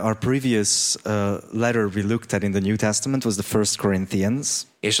our previous letter we looked at in the New Testament was the First Corinthians.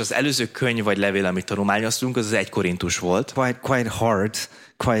 És az előző könyv vagy levél, amit tanulmányoztunk, az 1 Korintus volt. Quite hard,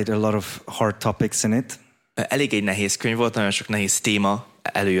 quite a lot of hard topics in it. Elég egy nehéz könyv volt, nagyon sok nehéz téma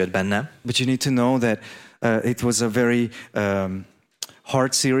előjött benne. But you need to know that it was a very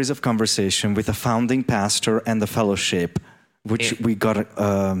hard series of conversation with a founding pastor and the fellowship, which we got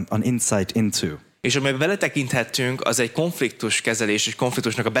an insight into. És amiben beletekinthettünk, az egy konfliktuskezelés, és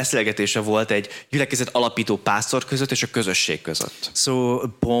konfliktusnak a beszélgetése volt egy gyülekezet alapító pásztor között és a közösség között. So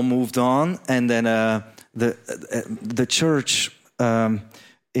Paul moved on, and then the church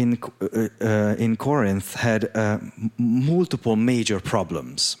in Corinth had multiple major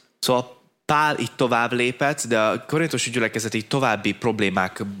problems. Szóval Pál így tovább lépett, de a korintusi gyülekezet így további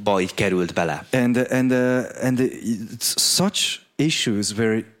problémákba így került bele. And such issues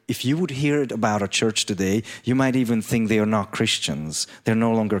where if you would hear about a church today, you might even think they are not Christians. They're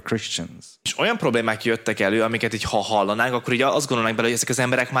no longer Christians. És olyan problémák jöttek elő, amiket így ha hallanánk, akkor így azt gondolnánk bele, hogy ezek az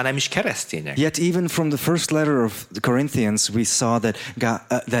emberek már nem is keresztények. Yet even from the first letter of the Corinthians, we saw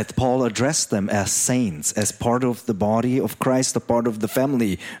that Paul addressed them as saints, as part of the body of Christ, a part of the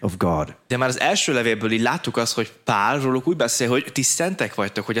family of God. De már az első levélből így láttuk azt, hogy Pál róluk úgy beszél, hogy ti szentek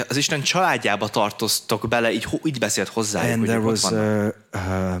vagytok, hogy az Isten családjába tartoztok bele, így beszélt hozzájuk, And hogy there ott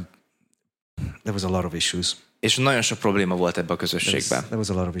vannak. There was a lot of issues. És nagyon sok probléma volt ebben a közösségben. There was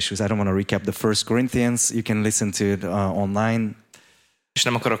a lot of issues. I don't want to recap the First Corinthians. You can listen to it online. És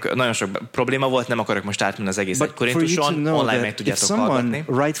nem akarok, nagyon sok probléma volt, nem akarok most átmenni az egész egy Korintuson, online meg tudjátok hallgatni. If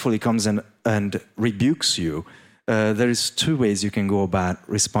someone rightfully comes and rebukes you, there is two ways you can go about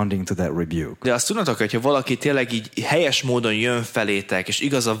responding to that rebuke. De azt tudnatok, hogyha valaki tényleg így helyes módon jön felétek, és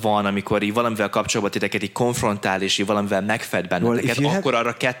igaza van, amikor így valamivel kapcsolatban titeket így konfrontál, és így valamivel megfed benneteket, akkor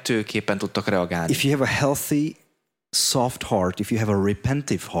arra kettőképpen tudtok reagálni. If you have a healthy, soft heart, if you have a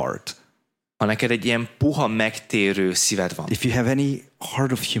repentive heart, ha neked egy ilyen puha, megtérő szíved van. If you have any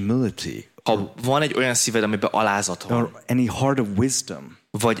heart of humility, ha van egy olyan szíved, amiben alázat van, or any heart of wisdom,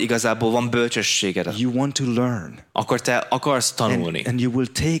 vagy igazából van bölcsességed, you want to learn, akkor te akarsz tanulni. And you will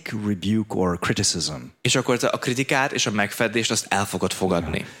take rebuke or criticism. És akkor te a kritikát és a megfedést azt el fogod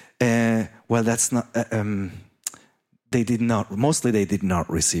fogadni. Well, that's not. Mostly they did not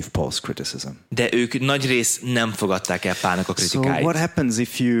receive Paul's criticism. De ők nagy rész nem fogadták el Pálnak a kritikáit. So what happens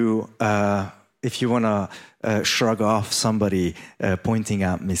if you want to shrug off somebody pointing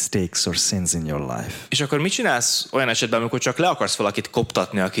out mistakes or sins in your life? És akkor mit csinálsz olyan esetben, amikor csak le akarsz valakit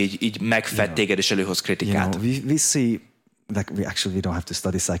koptatni, aki így megfed téged és előhoz kritikát? We see like we don't have to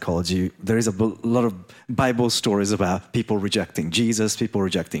study psychology. There is a lot of Bible stories about people rejecting Jesus, people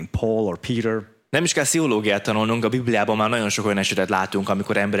rejecting Paul or Peter. Nem is kell pszichológiát tanulnunk, a Bibliában már nagyon sok olyan esetet látunk,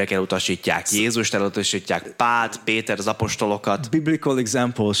 amikor emberek elutasítják Jézust, elutasítják Pált, Péter, az apostolokat. Biblical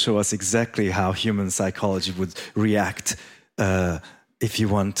examples show us exactly how human psychology would react if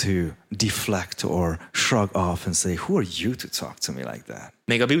you want to deflect or shrug off and say, who are you to talk to me like that?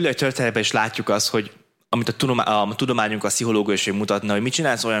 Még a bibliai történetben is látjuk azt, hogy amit a tudományunk, a pszichológia mutatna, hogy mit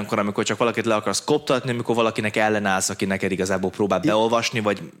csinálsz olyankor, amikor csak valakit le akarsz koptatni, amikor valakinek ellenállsz, aki neked igazából próbál beolvasni,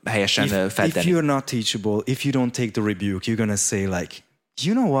 vagy helyesen feltenni. If you're not teachable, if you don't take the rebuke, you're going to say like,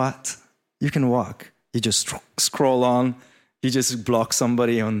 you know what? You can walk. You just scroll on. You just block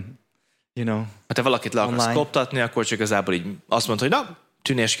somebody on, Ha te valakit le akarsz koptatni, akkor csak igazából így azt mondod, hogy na,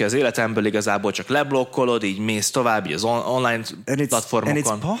 tűnés ki az életemből, igazából csak leblokkolod, így mész tovább így az online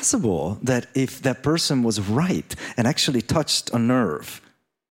platformokon. And it's possible that if that person was right and actually touched a nerve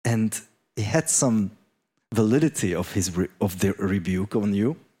and he had some validity of the rebuke on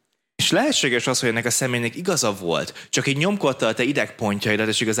you. És lehetséges az, hogy ennek a személynek igaza volt, csak így nyomkodta a te idegpontjaidat,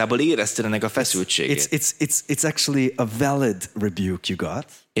 és igazából érezted ennek a feszültségét. It's actually a valid rebuke you got.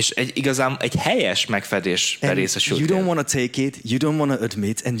 És egy helyes megfedésben részesültél. You don't want to take it, you don't want to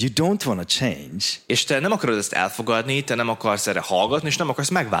admit, and you don't want to change. És te nem akarod ezt elfogadni, te nem akarsz erre hallgatni, és nem akarsz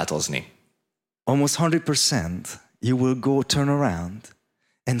megváltozni. Almost 100% you will turn around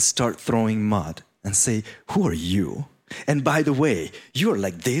and start throwing mud and say, who are you? And by the way, you're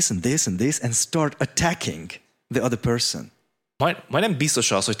like this and this and this, and start attacking the other person. Majdnem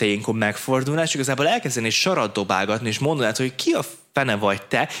biztos az, hogy te ilyenkor megfordulnál, és igazából elkezdeni sarat dobálgatni, és mondanád, hogy ki a fene vagy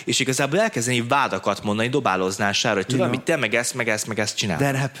te, és igazából elkezdeni vádakat mondani, dobáloznál sára, hogy tudom, hogy te meg ezt csinál.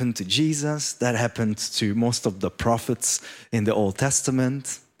 That happened to Jesus, that happened to most of the prophets in the Old Testament.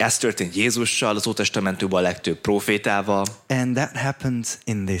 Ez történt Jézussal, az Ótestamentumban a legtöbb profétával. And that happened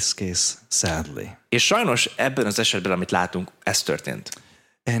in this case, sadly. És sajnos ebben az esetben, amit látunk, ez történt.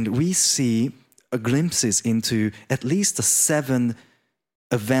 And we see a glimpses into at least a 7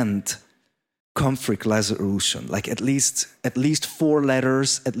 event conflict resolution, like at least 4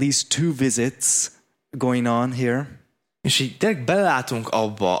 letters, at least 2 visits going on here. És így tényleg belelátunk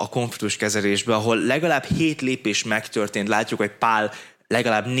abba a konfliktus kezelésbe, ahol legalább 7 lépés megtörtént. Látjuk, hogy Pál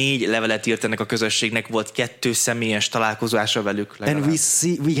legalább 4 levelet írt ennek a közösségnek, volt 2 személyes találkozása velük. Legalább. And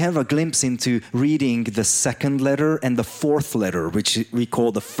we have a glimpse into reading the second letter and the fourth letter, which we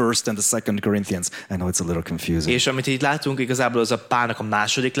call the first and the second Corinthians. I know it's a little confusing. És amit így látunk, igazából az a Pálnak a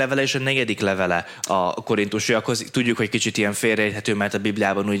második levele és a 4. levele a korintusiakhoz. Tudjuk, hogy kicsit ilyen félreérthető, mert a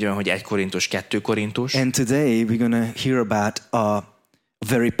Bibliában úgy van, hogy 1 Korintus, 2 Korintus. And today we're going to hear about a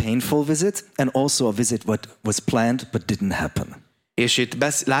very painful visit and also a visit what was planned but didn't happen. És itt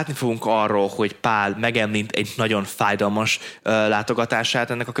látni fogunk arról, hogy Pál megemlít egy nagyon fájdalmas látogatását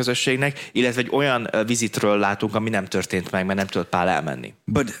ennek a közösségnek, illetve egy olyan vizitről látunk, ami nem történt meg, mert nem tudott Pál elmenni.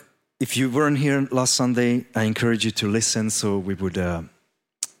 But if you weren't here last Sunday, I encourage you to listen, so we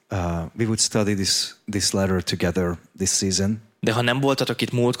would study this letter together this season. De ha nem voltatok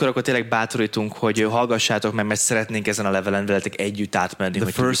itt múltkor, akkor tényleg bátorítunk, hogy hallgassátok meg, mert szeretnénk ezen a levelen veletek együtt átmenni,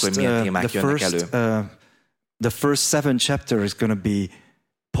 hogy tudjuk, hogy milyen témák jönnek elő. The first 7 chapters is going to be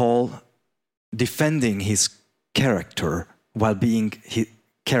Paul defending his character while being his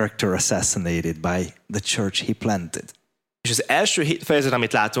character assassinated by the church he planted. És az első 7 fejezet,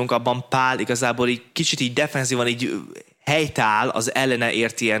 amit látunk, abban Pál igazából így kicsit így defenzívan így helytáll az ellene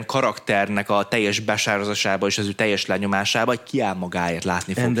ért ilyen karakternek a teljes besározásába és az ő teljes lenyomásába, hogy kiáll magáért,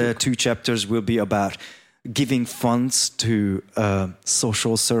 látni fogjuk. And the 2 chapters will be about giving funds to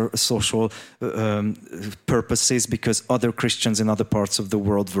social purposes because other Christians in other parts of the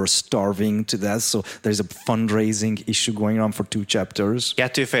world were starving to death. So there's a fundraising issue going on for 2 chapters.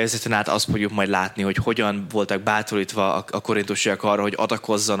 2 fejezeten át azt fogjuk majd látni, hogy hogyan voltak bátorítva a korintusiak arra, hogy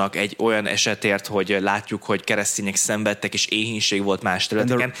adakozzanak egy olyan esetért, hogy látjuk, hogy keresztények szenvedtek, és éhínség volt más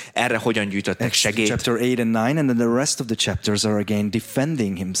területeken. Erre hogyan gyűjtöttek segélyt. Chapter 8 and 9, and then the rest of the chapters are again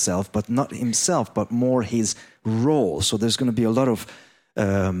defending himself, but not himself, but more his role. So there's going to be a lot of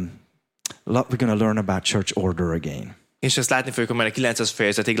we're going to learn about church order again. És ezt látni fogjuk, hogy majd a 9.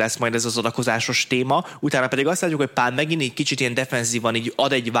 fejezetig lesz majd ez az adakozásos téma. Utána pedig azt látjuk, hogy Pál megint egy kicsit ilyen defenzívan így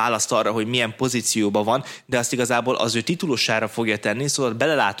ad egy választ arra, hogy milyen pozícióban van, de azt igazából az ő titulusára fogja tenni, szóval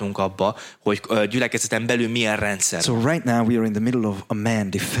belelátunk abba, hogy gyülekezeten belül milyen rendszer. So right now we are in the middle of a man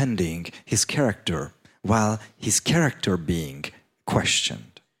defending his character while his character being questioned.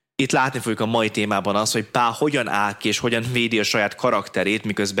 Itt látni fogjuk a mai témában az, hogy Pál hogyan áll ki és hogyan védi a saját karakterét,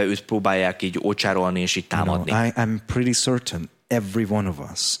 miközben őt próbálják így ócsárolni és így támadni. I'm pretty certain every one of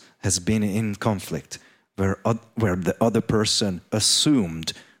us has been in conflict where the other person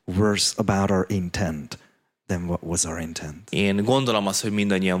assumed worse about our intent than what was our intent. Én gondolom azt, hogy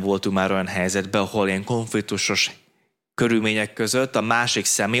mindannyian voltunk már olyan helyzetben, ahol ilyen konfliktusos körülmények között a másik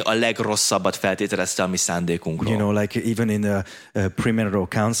személy a legrosszabbat feltételezte a mi szándékunkról. You know, like even in premarital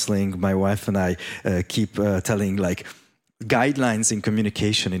counseling, my wife and I keep telling like guidelines in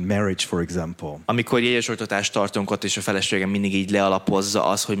communication in marriage, for example. Amikor jegyesoktatást tartunk ott, és a feleségem mindig így lealapozza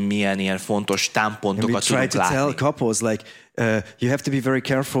az, hogy milyen ilyen fontos támpontokat tudunk látni. We try to tell couples like you have to be very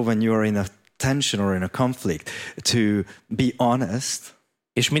careful when you are in a tension or in a conflict to be honest.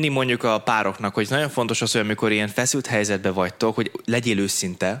 És mindig mondjuk a pároknak, hogy nagyon fontos az, hogy amikor ilyen feszült helyzetben vagytok, hogy legyél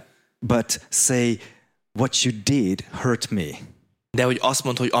őszinte. But say what you did hurt me. De hogy azt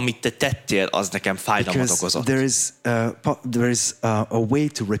mondd, hogy amit te tettél, az nekem fájdalmat okozott. There is a way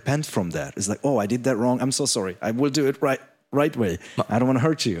to repent from that. It's like, oh, I did that wrong. I'm so sorry. I will do it right way. I don't want to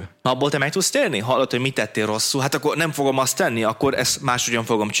hurt you. Abból te meg tudsz térni? Hallod, hogy mit tettél rosszul? Hát akkor nem fogom azt tenni, akkor ezt máshogyan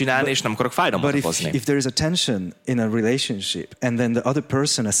fogom csinálni, és nem akarok fájdalmat okozni. But if there is a tension in a relationship, and then the other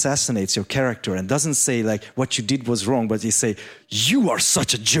person assassinates your character and doesn't say like what you did was wrong, but you say you are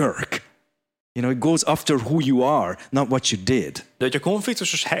such a jerk. You know, it goes after who you are, not what you did. De hogyha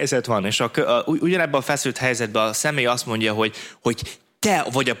konfliktusos helyzet van, és ugyanebben a feszült helyzetben a személy azt mondja, hogy te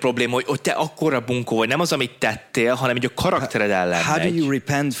vagy a probléma, hogy te akkora bunkó vagy, nem az, amit tettél, hanem így a karaktered ellen How do you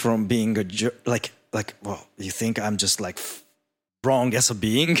repent from being a jerk? Like, well, you think I'm just like wrong as a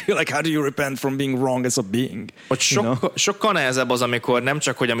being? Like, how do you repent from being wrong as a being? Sokkal nehezebb az, amikor nem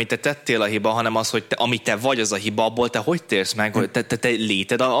csak, hogy amit te tettél a hiba, hanem az, hogy amit te vagy az a hiba, abból te hogy térsz meg, hogy te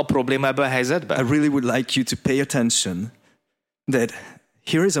léted a probléma ebben a helyzetben? I really would like you to pay attention that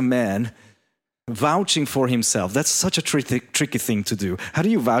here is a man vouching for himself. That's such a tricky thing to do. How do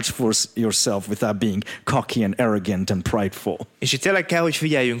you vouch for yourself without being cocky and arrogant and prideful? És itt tényleg kell, hogy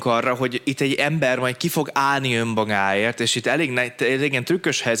figyeljünk arra, hogy itt egy ember majd ki fog állni önmagáért, és itt elég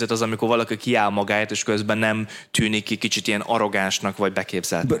trükkös helyzet az, amikor valaki kiáll magáért, és közben nem tűnik ki kicsit ilyen arrogánsnak vagy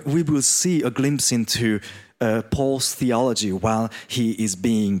beképzeltnek. But we will see a glimpse into Paul's theology while he is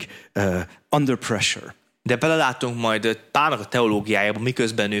being under pressure. De belelátunk majd Pálnak a teológiájába,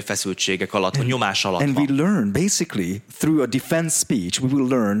 miközben ő feszültségek alatt, vagy nyomás alatt And van. we learn, basically, through a defense speech, we will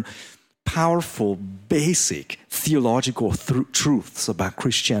learn powerful, basic theological truths about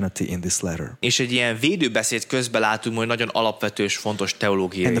Christianity in this letter. És egy ilyen védőbeszéd közben látunk majd nagyon alapvető és fontos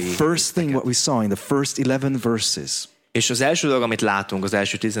teológiai. And the first thing what we saw in the first 11 verses, és az első dolog, amit látunk az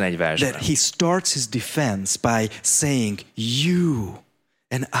első 11 versben, that he starts his defense by saying, you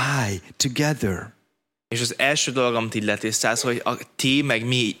and I together. és az első dolog, amit így letisztálsz, hogy ti meg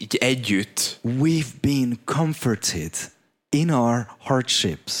mi így együtt We've been comforted in our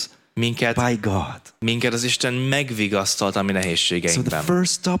hardships by God. Minket az Isten megvigasztalt a mi So the nehézségeinkben.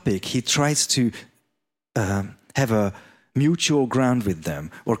 first topic, he tries to have a mutual ground with them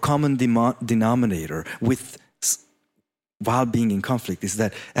or common denominator while being in conflict is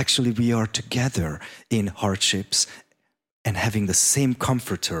that actually we are together in hardships and having the same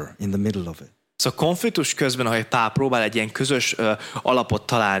comforter in the middle of it. Szóval a konfliktus közben, ahogy Pál próbál egy ilyen közös alapot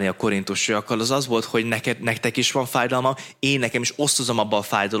találni a korintusiakkal, az volt, hogy nektek is van fájdalma, én nekem is osztozom abban a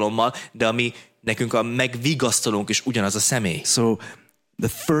fájdalommal, de ami nekünk a megvigasztalónk is ugyanaz a személy. So the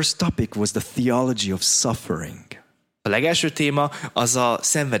first topic was the theology of suffering. A legelső téma az a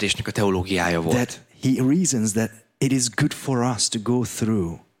szenvedésnek a teológiája volt. That he reasons that it is good for us to go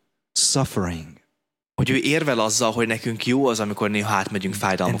through suffering. Hogy ő érvel azzal, hogy nekünk jó az, amikor néha átmegyünk And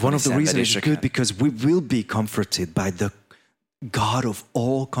fájdalmakon one és of the reasons is good szenvedéseken. because we will be comforted by the God of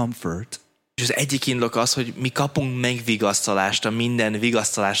all comfort. És az egyik indok az, hogy mi kapunk megvigasztalást, a minden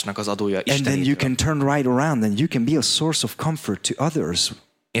vigasztalásnak az adója And then you Istenétől. can turn right around and you can be a source of comfort to others.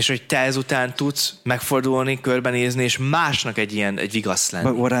 És hogy te ezután tudsz megfordulni, körbenézni, és másnak egy vigasz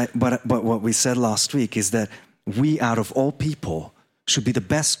lenni. But what we said last week is that we out of all people should be the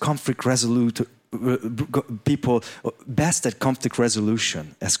best conflict people, best at conflict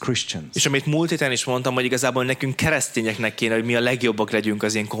resolution as Christians. És amit múlt héten is mondtam, hogy igazából nekünk keresztényeknek kéne, hogy mi a legjobbak legyünk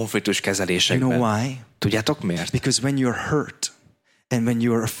az ilyen konfliktus You kezelésekben. know why? Tudjátok miért? Because when you're hurt and when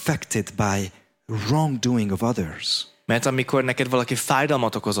you're affected by wrongdoing of others, Mert amikor neked valaki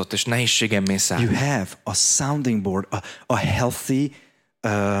fájdalmat okozott, és nehézségem mész you át, have a sounding board, a healthy,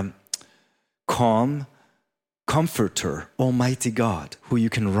 calm comforter, Almighty God, who you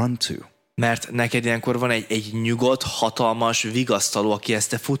can run to. mert neked ilyenkor van egy nyugodt, hatalmas vigasztaló, aki ezt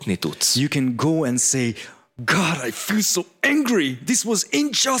te futni tudsz. You can go and say, God, I feel so angry. This was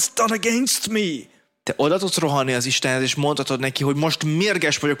unjust done against me. Te oda tudsz rohanni az Istenhez, és mondhatod neki, hogy most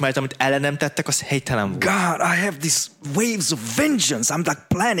mérges vagyok, mert amit ellenem tettek, az helytelen volt. God, I have these waves of vengeance. I'm like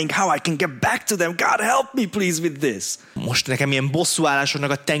planning how I can get back to them. God, help me please with this. Most nekem ilyen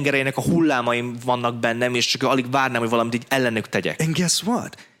bosszúállásoknak a tengereinek a hullámaim vannak bennem, és csak alig várnám, hogy valamit így ellenük tegyek. And guess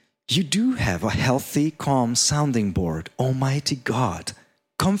what? You do have a healthy, calm sounding board, Almighty God,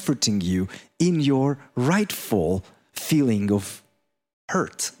 comforting you in your rightful feeling of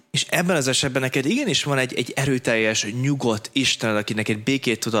hurt. És ebben az esetben neked igenis van egy erőteljes, nyugodt Isten, aki neked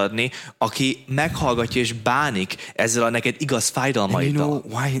békét tud adni, aki meghallgatja és bánik ezzel a neked igaz And you fájdalmaiddal.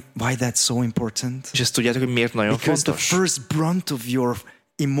 know why that's so important? És ezt tudjátok, hogy miért nagyon Because the fontos? first brunt of your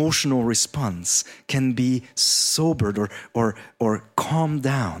emotional response can be sobered or calmed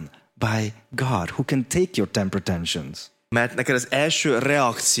down by God, who can take your temper tantrums. Mert neked az első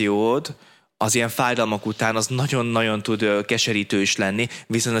reakciód az ilyen fájdalmak után az nagyon-nagyon tud keserítő is lenni,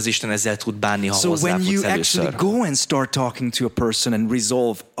 viszont az Isten ezzel tud bánni, ha So when hozzáfutsz you actually először. go and start talking to a person and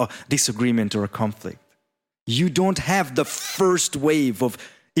resolve a disagreement or a conflict, you don't have the first wave of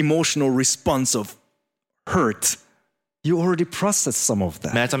emotional response of hurt. You already processed some of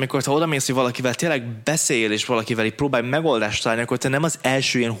that. Mert amikor te odamész, hogy valakivel tényleg beszél, és valakivel így próbálj megoldást találni, akkor te nem az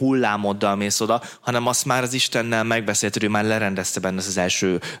első ilyen hullámoddal mész oda, hanem azt már az Istennel megbeszélted, ő már lerendezte benne az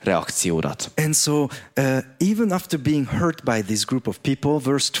első reakciódat. And so, even after being hurt by this group of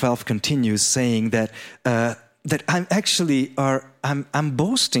people, verse 12 continues saying that I'm actually I'm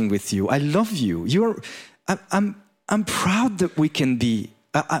boasting with you. I love you. I'm proud that we can be.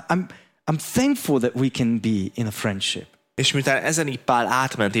 I'm thankful that we can be in a friendship. És miután ezen így Pál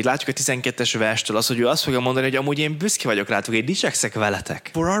átment, így látjuk a 12-es verstől az, hogy ő azt fogja mondani, hogy amúgy én büszke vagyok rátok, én dicsekszek veletek.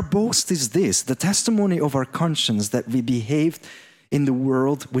 For our boast is this, the testimony of our conscience that we behaved in the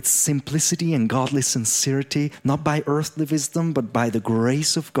world with simplicity and godly sincerity, not by earthly wisdom, but by the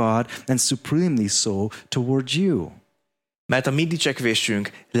grace of God, and supremely so toward you. Mert a mi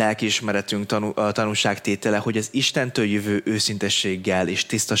dicsekvésünk, lelkiismeretünk tanúságtétele, hogy az Istentől jövő őszintességgel és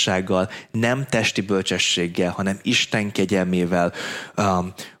tisztasággal, nem testi bölcsességgel, hanem Isten kegyelmével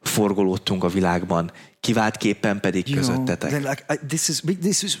forgolódtunk a világban, kiváltképpen pedig közöttetek.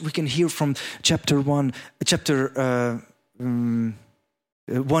 We can hear from chapter 1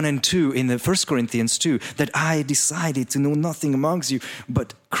 and 2 in the 1 Corinthians 2 that I decided to know nothing amongst you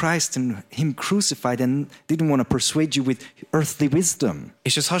but Christ and Him crucified, and didn't want to persuade you with earthly wisdom.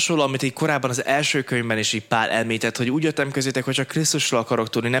 És ez hasonló, amit így korábban az első könyvben is így Pál elmétett, hogy úgy jöttem közétek, hogy csak Krisztusról akarok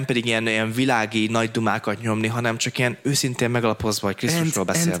tudni, nem pedig ilyen világi nagy dumákat nyomni, hanem csak ilyen őszintén megalapozva, hogy Krisztusról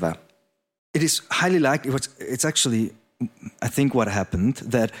beszélve. It is highly likely, it's actually, I think what happened,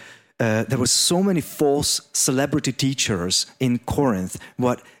 that there were so many false celebrity teachers in Corinth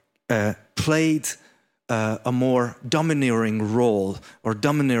what played a more domineering role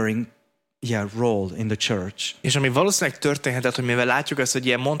role in the church. És ami valószínűleg történhetett, hogy mivel látjuk ezt, hogy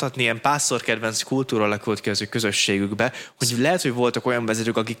ilyen mondhatni, ilyen pásztorkedvenc kultúra alakult ki az ő közösségükbe, hogy lehet, hogy voltak olyan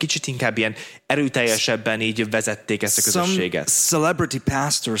vezetők, akik kicsit inkább ilyen erőteljesebben így vezették ezt a közösséget. Some celebrity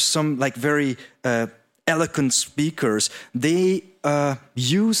pastors, some like very eloquent speakers, they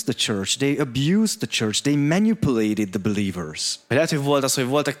used the church, they abused the church, they manipulated the believers. Lehet, hogy volt az, hogy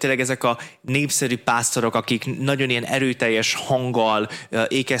voltak tényleg ezek a népszerű pásztorok, akik nagyon ilyen erőteljes hanggal,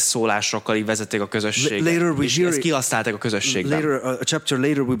 ékes szólásokkal így vezették a közösséget, és ezt kihasználták a közösségben. A chapter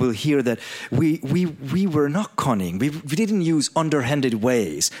later we will hear that we were not cunning, we didn't use underhanded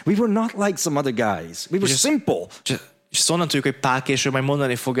ways, we were not like some other guys, we were simple. És szóval tudjuk, hogy Pál később majd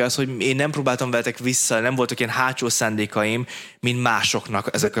mondani fogja azt, hogy én nem próbáltam veletek vissza, nem voltak ilyen hátsó szándékaim, mint másoknak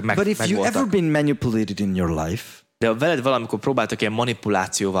ezek But if you ever been manipulated in your life, de ha veled valamikor próbáltak ilyen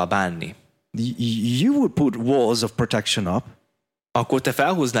manipulációval bánni, you would put walls of protection up, akkor te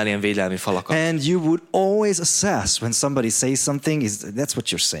felhúznál ilyen védelmi falakat. And you would always assess when somebody says something, that's what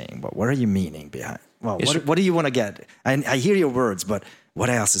you're saying, but what are you meaning behind? Well, what do you want to get? I hear your words, but what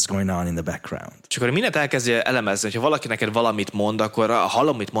else is going on in the background? És akkor mindent elkezdje elemezni, hogyha valaki neked valamit mond, akkor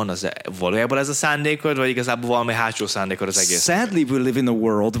hallom, mit mond, az valójában ez a szándékod, vagy igazából valami hátsó szándékod az egész? Sadly, we live in a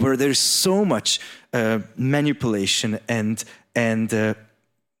world where there's so much manipulation and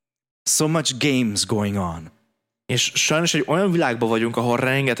so much games going on. És sajnos egy olyan világban vagyunk, ahol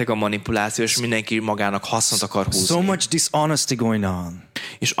rengeteg a manipuláció, és mindenki magának hasznot akar húzni. So much dishonesty going on.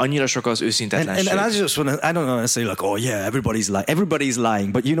 És annyira sok az őszintetlenség. And I just want to, I don't want to say like, oh yeah, everybody's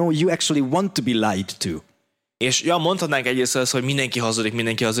lying, but you know, you actually want to be lied to. És mondhatnánk egyrészt azt, hogy mindenki hazudik,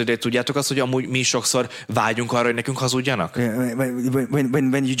 de tudjátok azt, hogy amúgy mi sokszor vágyunk arra, hogy nekünk hazudjanak?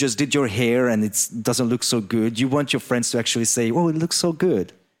 When you just did your hair and it doesn't look so good, you want your friends to actually say, oh, it looks so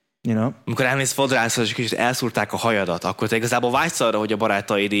good. You know? Amikor elmész fodrászhoz, és kicsit elszúrták a hajadat, akkor te igazából vágysz arra, hogy a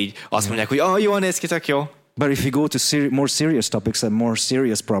barátaid így azt mondják, hogy jól néz ki, tök jó. But if you go to more serious topics and more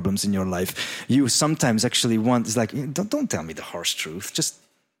serious problems in your life, you sometimes actually want, it's like, don't tell me the harsh truth,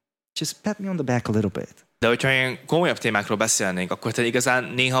 just pat me on the back a little bit. De hogyha ilyen komolyabb témákról beszélnénk, akkor te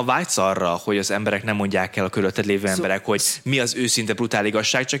igazán néha vágysz arra, hogy az emberek nem mondják el, a körülötted lévő emberek, hogy mi az őszinte brutál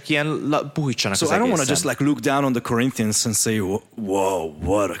igazság, csak ilyen puhítsanak az egészen. So I don't want to just like look down on the Corinthians and say, whoa,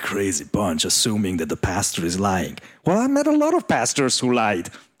 what a crazy bunch, assuming that the pastor is lying. Well, I met a lot of pastors who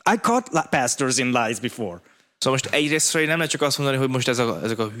lied. I caught pastors in lies before. Szóval most egyrésztről nem lehet csak azt mondani, hogy most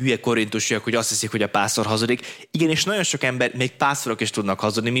ezek a hülye korintusiak, hogy azt hiszik, hogy a pásztor hazudik. Igen, és nagyon sok ember, még pásztorok is tudnak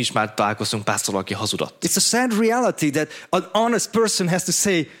hazudni. Mi is már találkoztunk pásztorral, aki hazudott. It's a sad reality that an honest person has to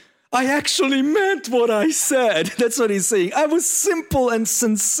say, I actually meant what I said. That's what he's saying. I was simple and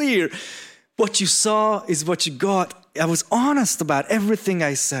sincere. What you saw is what you got. I was honest about everything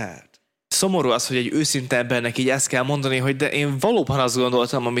I said. Szomorú az, hogy egy őszinte embernek így ezt kell mondani, hogy de én valóban azt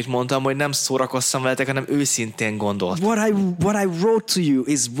gondoltam, amit mondtam, hogy nem szórakoztam veletek, hanem őszintén gondoltam. What I wrote to you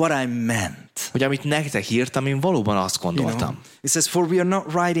is what I meant. Hogy amit nektek írtam, én valóban azt gondoltam. You know, it says, for we are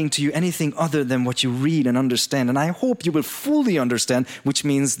not writing to you anything other than what you read and understand, and I hope you will fully understand, which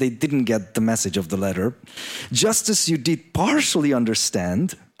means they didn't get the message of the letter. Just as you did partially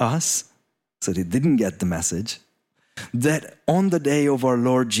understand us, so they didn't get the message, that on the day of our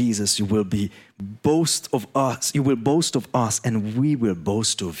Lord Jesus you will boast of us, and we will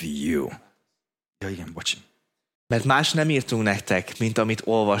boast of you. Yeah, igen, bocs. Mert más nem írtunk nektek, mint amit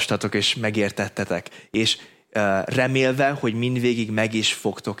olvastatok és megértettetek, és remélve, hogy mindvégig meg is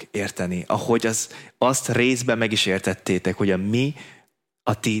fogtok érteni, ahogy azt részben meg is értettétek, hogy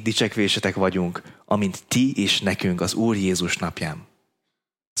a ti dicsekvésetek vagyunk, amint ti is nekünk az Úr Jézus napján.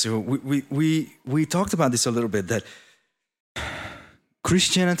 So we talked about this a little bit, that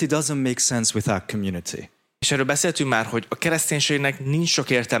Christianity doesn't make sense without community. És erről beszéltünk már, hogy a kereszténységnek nincs sok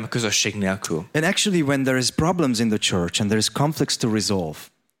értelme közösség nélkül. And actually when there is problems in the church and there is conflicts to resolve,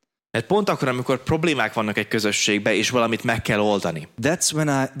 Mert pont akkor, amikor problémák vannak egy közösségben, és valamit meg kell oldani.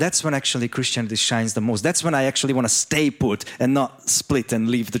 that's when actually Christianity shines the most. That's when I actually want to stay put and not split and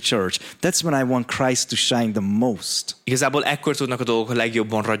leave the church. That's when I want Christ to shine the most. Igazából ekkor tudnak a dolgok a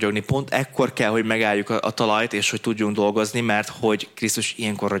legjobban ragyogni. Pont ekkor kell, hogy megálljuk a talajt, és hogy tudjunk dolgozni, mert hogy Krisztus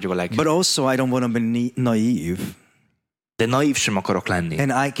ilyenkor ragyog a legjobban. But also I don't want to be naive. De naív sem akarok lenni.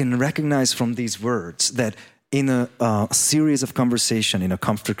 And I can recognize from these words that in a series of conversation, in a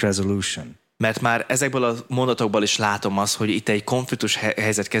conflict resolution, Mert már ezekből a mondatokból is látom azt, hogy itt egy konfliktus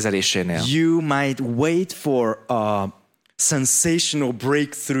helyzet kezelésénél you might wait for a sensational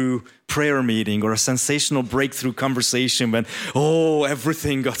breakthrough prayer meeting or a sensational breakthrough conversation when,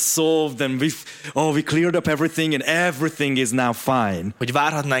 everything got solved and we cleared up everything and everything is now fine. hogy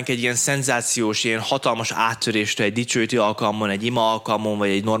várhatnánk egy ilyen szenzációs, ilyen hatalmas áttörést egy dicsőíti alkalmon, egy ima alkalmon, vagy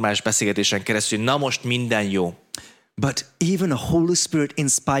egy normális beszélgetésen keresztül, na most minden jó. But even a Holy Spirit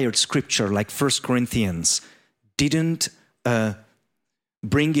inspired scripture like 1 Corinthians didn't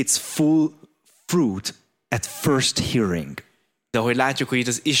bring its full fruit at first hearing. De ahogy látjuk, hogy itt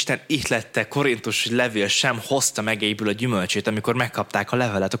az Isten ihlette Korintus levél sem hozta meg egyből a gyümölcsét, amikor megkapták a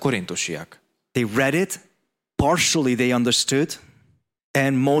levelet a korintusiak. They read it, partially they understood,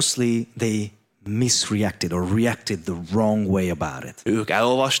 and mostly they misreacted or reacted the wrong way about it. Ők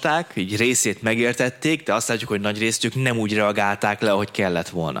elolvasták, így részét megértették, de azt látjuk, hogy nagy részük nem úgy reagálták le, ahogy kellett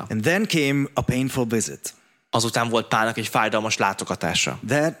volna. And then came a painful visit. Azután volt Pálnak egy fájdalmas látogatása.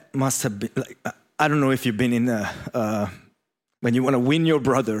 That must have been, like, I don't know if you've been in when you want to win your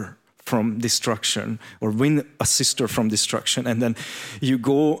brother from destruction or win a sister from destruction, and then you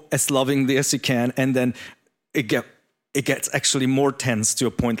go as lovingly as you can, and then it gets actually more tense to a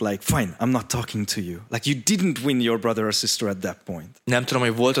point like, fine, I'm not talking to you. Like you didn't win your brother or sister at that point. Nem tudom,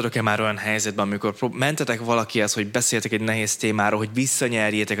 hogy voltatok-e már olyan helyzetben, amikor mentetek valakihez, hogy beszéltek egy nehéz témáról, hogy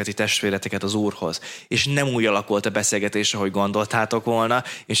visszanyerjétek a ti testvéreteket az Úrhoz, és nem úgy alakult a beszélgetés, ahogy gondoltátok volna,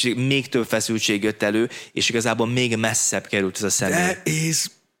 és még több feszültség jött elő, és igazából még messzebb került ez a személy. That is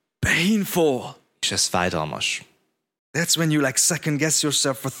painful. És ez fájdalmas. That's when you like second guess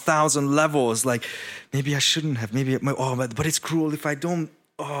yourself for 1,000 levels. Like maybe I shouldn't have. But it's cruel if I don't.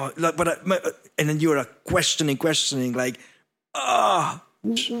 And then you're questioning. Like,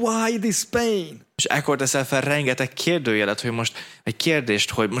 why this pain? És ekkor teszel fel rengeteg kérdőjelet, hogy most egy kérdést,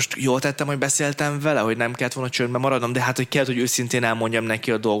 hogy most jól tettem, hogy beszéltem vele, hogy nem kellett volna csöndben maradnom, de hát hogy kellett, hogy őszintén elmondjam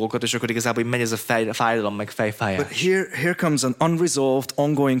neki a dolgokat, és akkor igazából megy ez a fájdalom, meg fejfájás. But here comes an unresolved,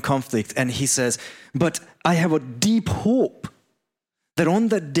 ongoing conflict, and he says, but I have a deep hope that on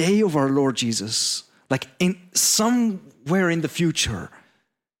the day of our Lord Jesus, like in somewhere in the future,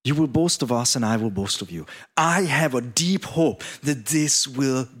 you will boast of us and I will boast of you. I have a deep hope that this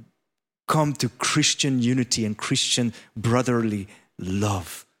will come to Christian unity and Christian brotherly love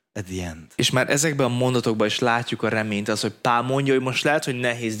at the end. És már ezekben a mondatokban is látjuk a reményt, az, hogy Pál mondja, hogy most lehet, hogy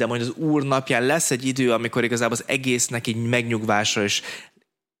nehéz, de majd az Úr napján lesz egy idő, amikor igazából az egésznek így megnyugvása és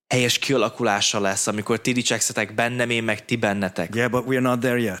helyes kialakulása lesz, amikor ti dicsekszetek bennem, én meg ti bennetek. Yeah, but we are not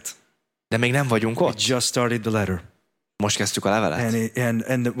there yet. De még nem vagyunk We ott. just started the letter. Most kezdtük a levelet.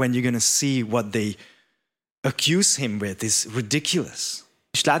 And when you're going to see what they accuse him with is ridiculous.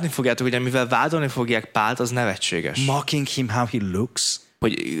 És látni fogjátok, hogy amivel vádolni fogják Pált, az nevetséges. Mocking him how he looks.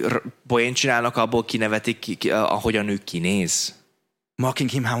 Hogy poént csinálnak abból, kinevetik, ahogyan ő kinéz. Mocking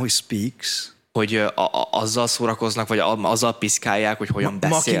him how he speaks. Hogy azzal szórakoznak, vagy azzal piszkálják, hogy hogyan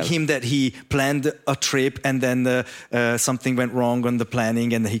beszél. Mocking him that he planned a trip and then something went wrong on the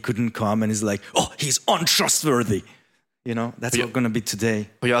planning and he couldn't come and he's like, he's untrustworthy. You know, that's what's going to be today.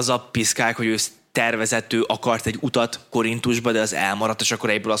 Hogy azzal piszkálják, hogy ő tervezett, ő akart egy utat Korintusba, de az elmaradt, és akkor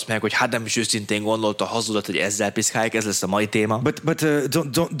egyből azt mondják, hogy hát nem is őszintén gondolta a hazudat, hogy ezzel piszkálják, ez lesz a mai téma. But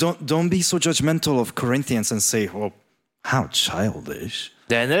don't be so judgmental of Corinthians and say, how childish.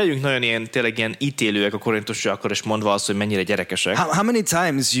 De ne legyünk nagyon tényleg ilyen ítélőek a korintusiakkal, és mondva azt, hogy mennyire gyerekesek. How many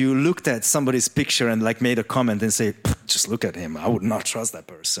times you looked at somebody's picture and like made a comment and say, just look at him, I would not trust that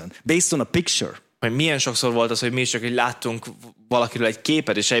person, based on a picture. Hogy milyen sokszor volt az, hogy mi is csak így láttunk valakiről egy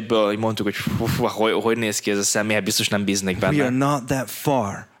képet, és egyből mondtuk, hogy néz ki ez a személy, hát biztos nem bíznék benne. We are not that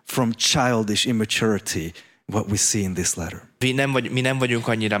far from childish immaturity, what we see in this letter. Mi nem vagyunk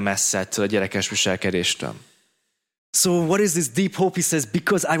annyira messze ettől a gyerekes viselkedéstől. So what is this deep hope? He says,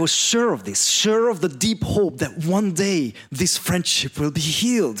 because I was sure of this, sure of the deep hope that one day this friendship will be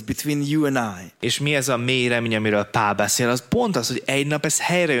healed between you and I. És mi ez a mély remény, amiről Pál beszél? Az pont az, hogy egy nap ez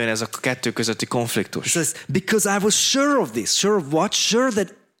helyre jön, ez a kettő közötti konfliktus. He says, because I was sure of this, sure of what? Sure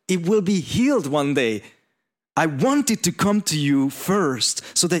that it will be healed one day. I wanted to come to you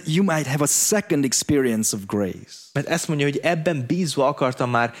first so that you might have a second experience of grace. Mert ezt mondja, hogy ebben bízva akartam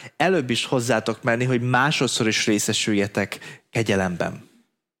már előbb is hozzátok menni, hogy másodszor is részesüljetek kegyelemben.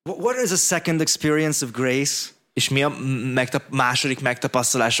 What is a second experience of grace? És mi a második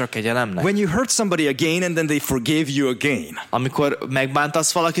megtapasztalása a kegyelemnek? When you hurt somebody again and then they forgave you again. Amikor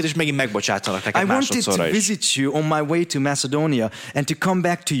megbántasz valakit, és megint megbocsátanak neked I wanted másodszorra to is. visit you on my way to Macedonia and to come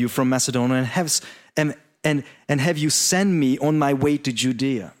back to you from Macedonia and have you send me on my way to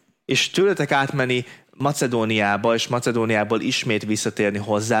Judea. És tőletek átmenni Macedóniába, és Macedóniából ismét visszatérni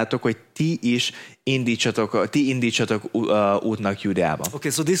hozzátok, hogy ti indítsatok útnak Judeába.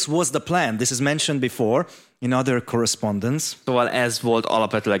 Okay, so this was the plan. This is mentioned before in other correspondence. Szóval ez volt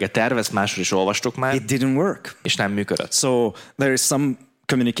alapvetőleg a terv, ezt máshol is olvastuk már, It didn't work. és nem működött. So there is some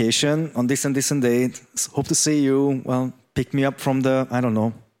communication on this and this and date. Hope to see you. Well, pick me up from the, I don't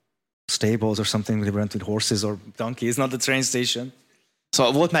know, stables or something. They went with horses or donkeys, not the train station.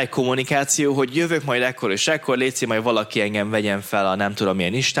 Szóval volt már egy kommunikáció, hogy jövök majd ekkor és ekkor, légy majd valaki engem vegyen fel a nem tudom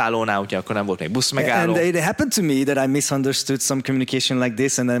milyen istálónál, úgyhogy akkor nem volt még busz megálló. And it happened to me that I misunderstood some communication like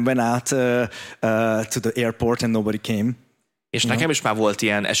this and then went out to the airport and nobody came. És nekem is már volt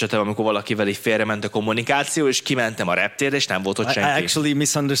ilyen esetem, amikor valakivel így félrement a kommunikáció, és kimentem a reptérre, és nem volt ott senki. I actually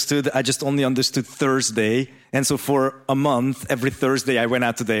misunderstood. I just only understood Thursday. And so for a month, every Thursday I went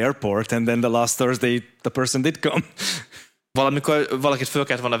out to the airport and then the last Thursday the person did come. Valamikor valakit föl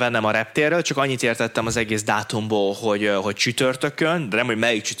kellett volna vennem a reptérről, csak annyit értettem az egész dátumból, hogy csütörtökön, de nem, hogy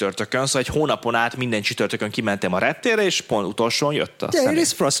melyik csütörtökön, szóval egy hónapon át minden csütörtökön kimentem a reptérre, és pont utolsón jött a Yeah, it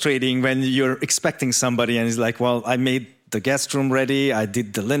is frustrating when you're expecting somebody and he's like, well, I made the guest room ready, I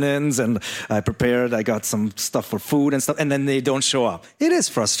did the linens and I prepared, I got some stuff for food and stuff, and then they don't show up. It is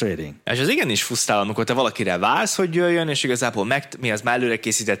frustrating. És az igenis frusztráló, amikor te valakire vársz, hogy jöjjön, és igazából mi az már előre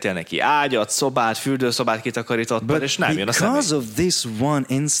készítettél neki ágyat, szobát, fürdőszobát kitakarítottad, és nem jön a személy. Because of this one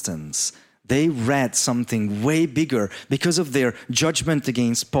instance, they read something way bigger. Because of their judgment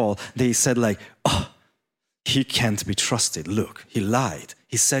against Paul, they said like, oh, he can't be trusted. Look, he lied.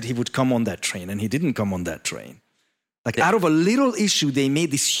 He said he would come on that train and he didn't come on that train. Like out of a little issue, they made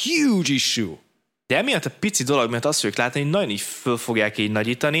this huge issue. De emiatt a pici dolog miatt azt fogjuk látni, hogy nagyon így föl fogják így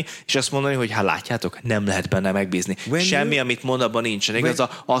nagyítani, és azt mondani, hogy hát látjátok, nem lehet benne megbízni. Semmi, amit mond, abban nincsen. Igaz,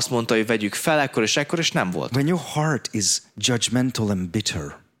 azt mondta, hogy vegyük fel ekkor, és nem volt. When your heart is judgmental and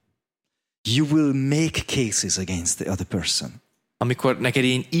bitter, you will make cases against the other person. Amikor neked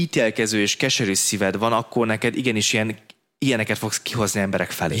ilyen ítélkező és keserű szíved van, akkor neked igenis ilyeneket fogsz kihozni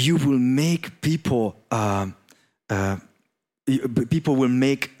emberek felé. You will make people will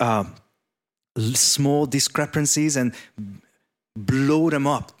make small discrepancies and blow them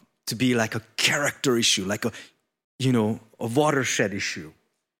up to be like a character issue, like a watershed issue.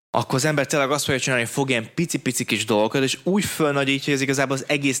 Akkor az ember tényleg azt fogja csinálni, hogy fog ilyen pici-pici kis dolgokat, és úgy fölnagyítja, hogy ez igazából az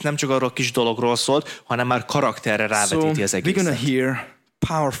egész nem csak arról kis dologról szólt, hanem már karakterre rávetíti az egészet. We're going to hear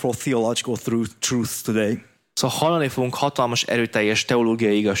powerful theological truths today. Szóval hallani fogunk hatalmas, erőteljes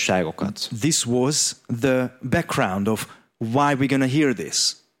teológiai igazságokat. This was the background of why we're going to hear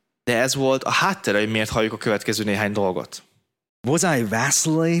this. De ez volt a háttere, hogy miért halljuk a következő néhány dolgot. Was I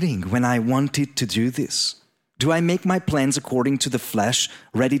vacillating when I wanted to do this? Do I make my plans according to the flesh,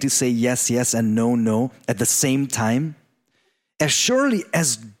 ready to say yes, yes, and no, no at the same time? As surely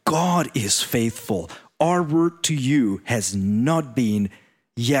as God is faithful, our word to you has not been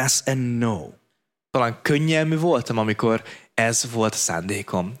yes and no. Talán könnyelmű voltam, amikor ez volt a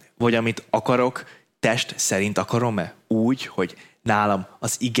szándékom. Vagy amit akarok, test szerint akarom-e? Úgy, hogy nálam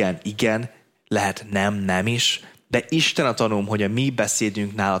az igen, igen, lehet nem, nem is, de Isten a tanúm, hogy a mi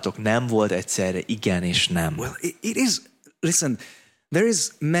beszédünk nálatok nem volt egyszerre igen és nem. Well, it is, listen, there is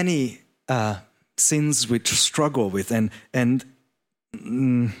many sins which struggle with and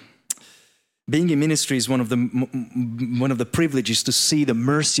being in ministry is one of the privileges to see the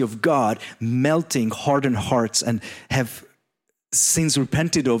mercy of God melting hardened hearts and have sins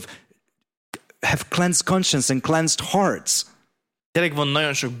repented of, have cleansed conscience and cleansed hearts. Tényleg van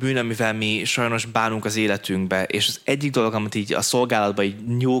nagyon sok bűn, amivel mi sajnos bánunk az életünkbe, és az egyik dolog, amit így a szolgálatban így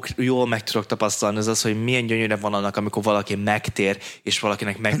jól meg tudok tapasztalni, az az, hogy milyen gyönyörűen van annak, amikor valaki megtér, és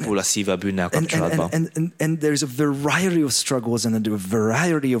valakinek megpull a szíve a bűnnel kapcsolatban. And there's a variety of struggles and a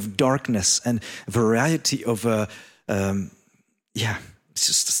variety of darkness and variety of, it's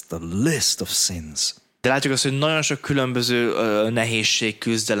just a list of sins. De látjuk azt, hogy nagyon sok különböző nehézség,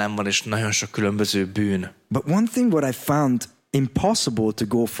 küzdelem van, és nagyon sok különböző bűn. But one thing what I found impossible to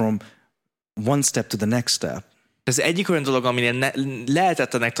go from one step to the next step. Ez egyik olyan dolog, aminél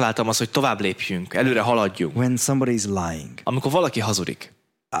lehetetlenek találtam az, hogy tovább lépjünk, előre haladjunk. When somebody is lying. Amikor valaki hazudik.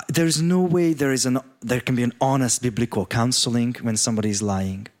 There is no way there can be an honest biblical counseling when somebody is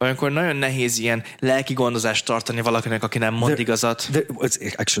lying. Olyankor nagyon nehéz ilyen lelki gondozást tartani valakinek, aki nem mond igazat.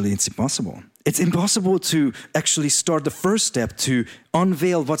 It's impossible. It's impossible to actually start the first step to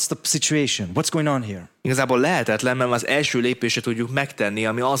unveil what's the situation, what's going on here. Igazából lehetetlen, mert az első lépésre tudjuk megtenni,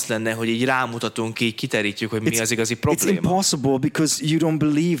 ami az lenne, hogy így rámutatunk, így kiterítjük, hogy mi az igazi probléma. It's impossible because you don't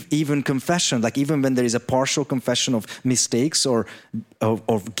believe even confession. Like even when there is a partial confession of mistakes or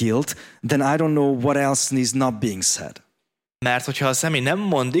of guilt, then I don't know what else is not being said. Mert hogyha a személy nem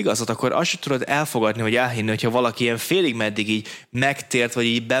mond igazat, akkor azt sem tudod elfogadni, vagy elhinni, hogyha valaki ilyen félig meddig így megtért, vagy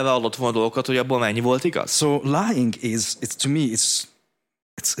így bevallott volna dolgokat, hogy abból mennyi volt igaz. So lying it's to me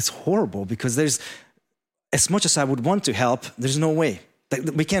it's horrible because there's as much as I would want to help, there's no way.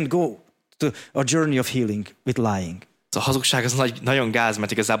 We can't go to a journey of healing with lying. A hazugság az nagyon gáz,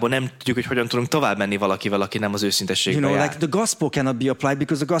 mert igazából nem tudjuk, hogy hogyan tudunk tovább menni valakivel, aki nem az őszintességben jár. Like the gospel cannot be applied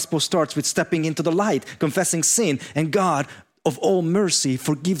because the gospel starts with stepping into the light, confessing sin, and God of all mercy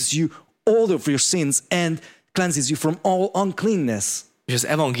forgives you all of your sins and cleanses you from all uncleanness. És az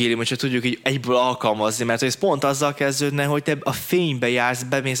evangéliumot sem tudjuk így egyből alkalmazni, mert ez pont azzal kezdődne, hogy te a fénybe jársz,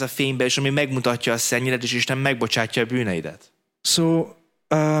 bemész a fénybe, és ami megmutatja a szennyedet, és Isten megbocsátja a bűneidet. So,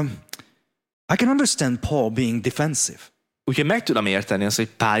 I can understand Paul being defensive. Úgyhogy meg tudom érteni azt, hogy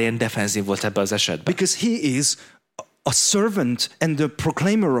Pál ilyen defenzív volt ebben az esetben. Because he is a servant and the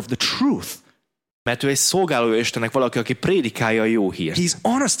proclaimer of the truth. Mert ő egy szolgálója Istennek, valaki, aki prédikálja a jó hírt. He's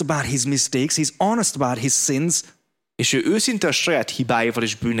honest about his mistakes, he's honest about his sins. És ő őszinte a saját hibáival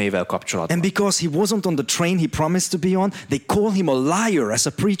és bűneivel kapcsolatban. And because he wasn't on the train he promised to be on, they call him a liar as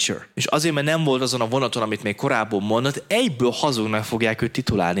a preacher. És azért, mert nem volt azon a vonaton, amit még korábban mondott, egyből hazugnak fogják őt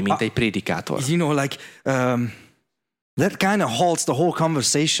titulálni, mint egy prédikátor. You know, like that kind of halts the whole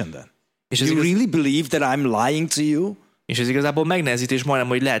conversation then. És you really believe that I'm lying to you? És ez igazából megnehezíti, és majdnem,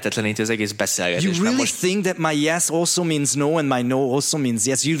 hogy lehetetleníti az egész beszélgetést. You really think that my yes also means no and my no also means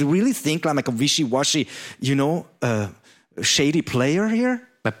yes? You really think I'm like a wishy-washy, shady player here?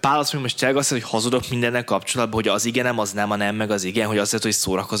 Mert Pál azt mondja, most tényleg azt, hogy hazudok mindennel kapcsolatban, hogy az igen nem, az nem, a nem, meg az igen, hogy azért, hogy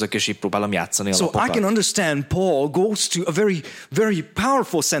szórakozok, és így próbálom játszani a lapokat. So I can understand Paul goes to a very, very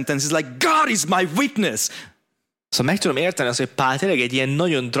powerful sentence. It's like, God is my witness. Szóval meg tudom érteni azt, hogy Pál tényleg egy ilyen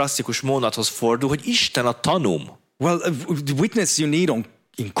nagyon drasztikus mondathoz fordul, hogy Isten a tanúm. Well, the witness you need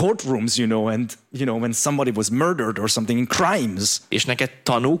in courtrooms, and when somebody was murdered or something, in crimes. És neked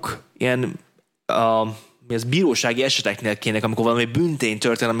tanúk ilyen ez bírósági eseteknél kének, amikor valami bűntény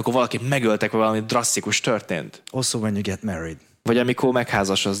történt, amikor valakit megöltek, vagy valami drasztikus történt. Also when you get married. Vagy amikor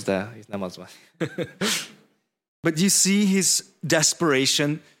megházasodsz, de itt nem az van. But you see his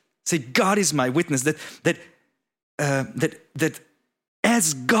desperation. Say, God is my witness that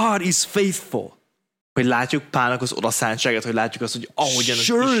as God is faithful. Hogy látjuk Pálnak az odaszántságát, hogy látjuk azt, hogy ahogyan az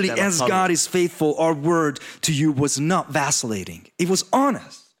surely Isten as God is faithful, our word to you was not vacillating. It was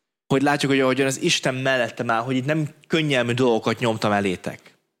honest. Hogy látjuk, hogy ahogyan az Isten mellettem áll, hogy itt nem könnyelmű dolgokat nyomtam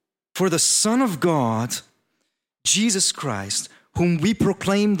elétek. For the Son of God, Jesus Christ, whom we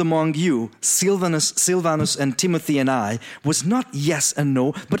proclaimed among you, Silvanus and Timothy and I, was not yes and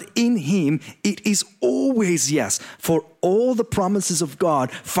no, but in him it is always yes. For all the promises of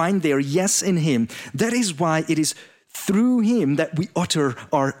God find their yes in him. That is why it is through him that we utter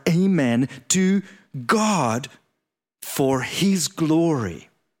our amen to God for his glory.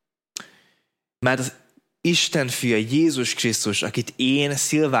 Mert az Isten fia Jézus Krisztus, akit én,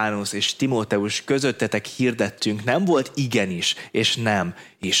 Szilvánus és Timóteus közöttetek hirdettünk, nem volt igen is, és nem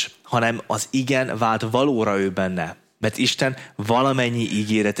is, hanem az igen vált valóra ő benne. Mert Isten valamennyi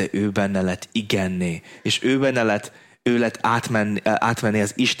ígérete ő benne lett igenné, és ő lett átmenni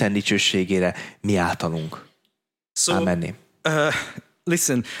az Isten dicsőségére mi általunk. So, Amen.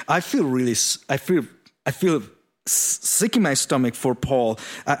 Listen, I feel sick in my stomach for Paul.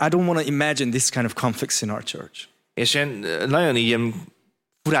 I don't want to imagine this kind of conflicts in our church. És én nagyon ilyen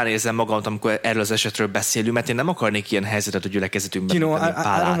furán érzem magam, amikor erről az esetről beszélünk, mert én nem akarnék ilyen helyzetet a gyülekezetünkben. I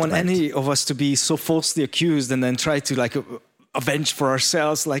don't want any of us to be so falsely accused and then try to avenge for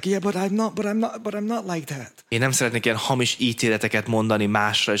ourselves, like, yeah, but I'm not like that. Én nem szeretnék ilyen hamis ítéleteket mondani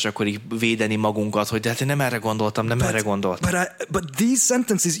másra, és akkor így védeni magunkat, hogy de hát én nem erre gondoltam, nem erre gondoltam. But these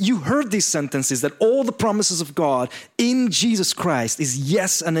sentences, you heard these sentences, that all the promises of God in Jesus Christ is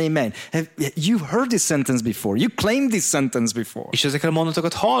yes and amen. You've heard this sentence before. You claimed this sentence before. És ezeket a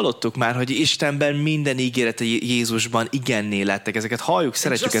mondatokat hallottuk már, hogy Istenben minden ígérete Jézusban igenné lettek. Ezeket halljuk,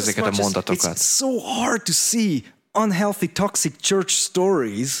 szeretjük ezeket a mondatokat. It's so hard to see unhealthy, toxic church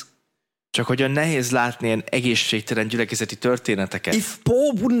stories. Csak hogyan nehéz látni ilyen egészségtelen gyülekezeti történeteket. If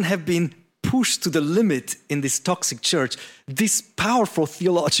Paul wouldn't have been pushed to the limit in this toxic church, this powerful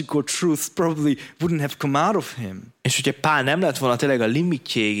theological truth probably wouldn't have come out of him. És hogyha Pál nem lett volna tényleg a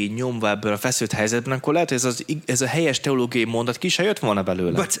limitjéig nyomva ebből a feszült helyzetben, akkor lehet, hogy ez a helyes teológiai mondat ki se jött volna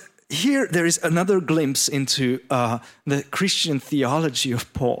belőle. But here there is another glimpse into the Christian theology of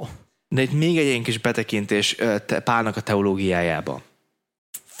Paul. De itt még egy ilyen kis betekintés Pálnak a teológiájába.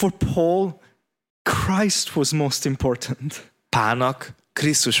 For Paul, Christ was most important. Pálnak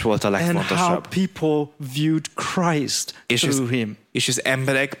Krisztus volt a legfontosabb. And how people viewed Christ through him. És az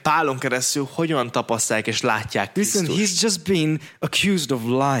emberek Pálon keresztül hogyan tapasztalják és látják Krisztust. Listen, he's just been accused of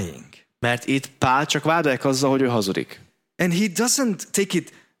lying. Mert itt Pál csak vádolják azzal, hogy ő hazudik. And he doesn't take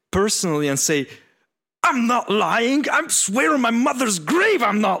it personally and say, I'm not lying. I swear on my mother's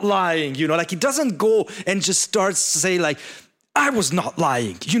grave I'm not lying. You know, like he doesn't go and just starts to say like, I was not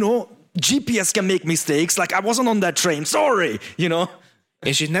lying. You know, GPS can make mistakes. Like I wasn't on that train. Sorry. You know.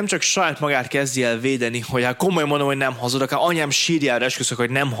 És itt nem csak saját magát kezdi el védeni, hogy hát komolyan mondom, hogy nem hazudok, hát anyám sírjára esküszök, hogy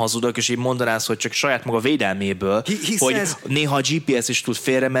nem hazudok, és így mondanász, hogy csak saját maga védelméből, hogy says, néha a GPS is tud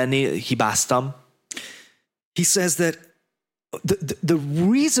félremenni, hibáztam. He says that the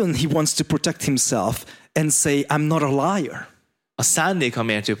reason he wants to protect himself and say, I'm not a liar. A szándék,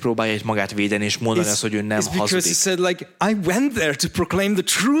 amiért ő próbálja egy magát védeni, és mondani azt, hogy ő nem hazudik. Because he said, like, I went there to proclaim the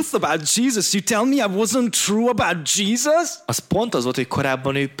truth about Jesus. You tell me I wasn't true about Jesus? Az pont az volt, hogy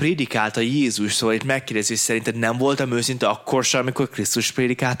korábban ő prédikálta Jézus, szóval itt megkérdezi, hogy szerinted nem voltam őszinte akkor sem, amikor Krisztus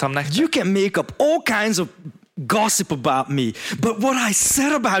prédikáltam nektek? You can make up all kinds of gossip about me, but what I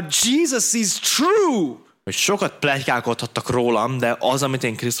said about Jesus is true. Hogy sokat pletykálkodhattak rólam, de az, amit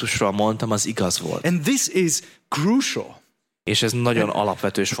én Krisztusról mondtam, az igaz volt. And this is crucial. És ez nagyon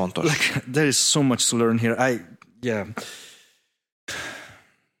alapvető és fontos. Like, there is so much to learn here.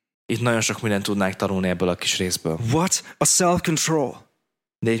 Itt nagyon sok mindent tudnánk tanulni ebből a kis részből. What a self-control.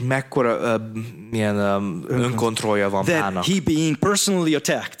 De itt mekkora milyen önkontrollja van Pálnak. That he being personally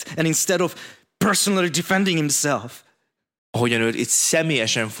attacked, and instead of personally defending himself, ahogyan őt itt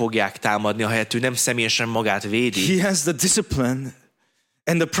személyesen fogják támadni, ahelyett ő nem személyesen magát védi. He has the discipline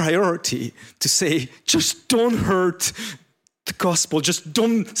and the priority to say, just don't hurt the gospel. Just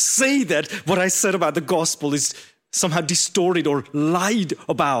don't say that what I said about the gospel is somehow distorted or lied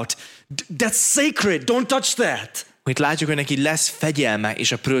about. That's sacred. Don't touch that. Itt látjuk, hogy neki lesz fegyelme,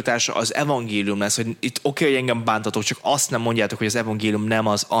 és a prioritása az evangélium lesz, hogy itt oké, hogy engem bántatok, csak azt nem mondjátok, hogy az evangélium nem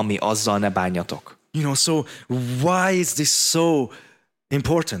az, ami, azzal ne bánjatok. You know, so why is this so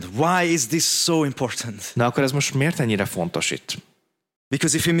important? Why is this so important? Na akkor ez most miért ennyire fontos itt?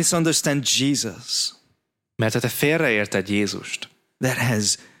 Because if you misunderstand Jesus, mert ha te félreérted Jézust, that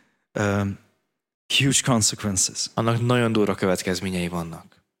has huge consequences. Annak nagyon durva következményei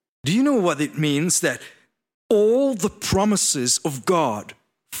vannak. Do you know what it means that all the promises of God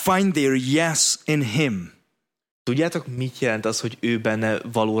find their yes in him? Tudjátok, mit jelent az, hogy ő benne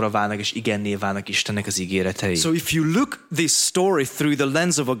valóra válnak és igenné válnak Istennek az ígéretei? So if you look this story through the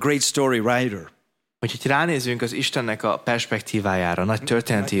lens of a great story writer, hogy ránézzünk az Istennek a perspektívájára, nagy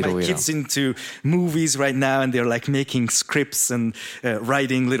történetíróira. My kids into movies right now and they're like making scripts and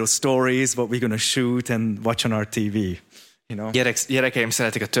writing little stories what we're going to shoot and watch on our TV. You know? Gyerekeim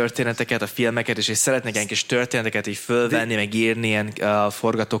szeretik a történeteket, a filmeket, és szeretnek ilyen kis történeteket így fölvenni, meg írni ilyen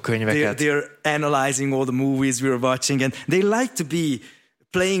forgatókönyveket. They're analyzing all the movies we were watching and they like to be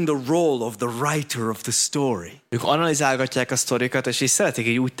playing the role of the writer of the story. Ők analizálgatják a sztorikat, és így szeretik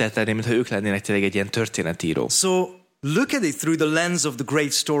így úgy tenni, mintha ők lennének tényleg egy ilyen történetíró. So look at it through the lens of the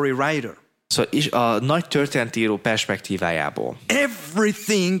great story writer. Szóval a nagy történetíró perspektívájából.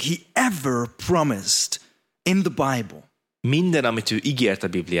 Everything he ever promised in the Bible. Minden, amit ő ígért a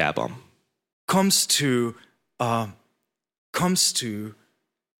Bibliában. Comes to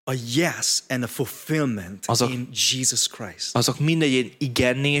a yes and a fulfillment in Jesus Christ. Azok mind egy ilyen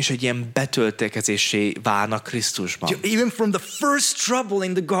igenné és egy ilyen betöltekezésé válnak Krisztusban. Even from the first trouble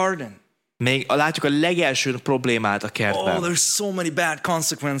in the garden. Még látjuk a legelső problémát a kertben. Oh, there's so many bad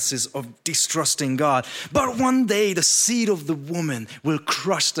consequences of distrusting God. But one day the seed of the woman will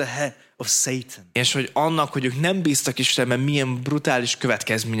crush the head of Satan. És hogy annak, hogy ők nem bíztak Istenben, milyen brutális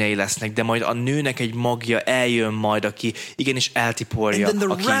következményei lesznek, de majd a nőnek egy magja eljön majd, aki igenis eltiporja And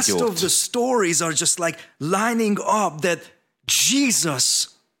then a the rest of kígyót. the stories are just like lining up that Jesus,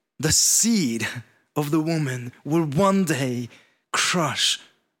 the seed of the woman, will one day crush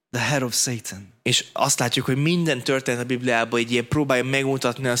the head of Satan. És azt látjuk, hogy minden történet a Bibliában egy ilyen próbálja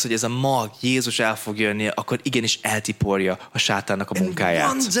megmutatni azt, hogy ez a mag, Jézus el fog jönni, akkor igenis eltiporja a sátánnak a And munkáját.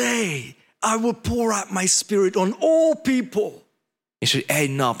 one day I will pour out my spirit on all people. És hogy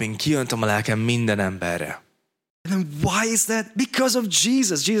egy nap én kijöntöm a lelkem minden emberre. And then why is that? Because of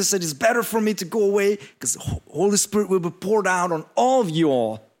Jesus. Jesus said it's better for me to go away because the Holy Spirit will be poured out on all of you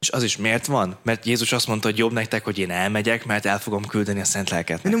all. És az is miért van? Mert Jézus azt mondta, hogy jobb nektek, hogy én elmegyek, mert el fogom küldeni a Szent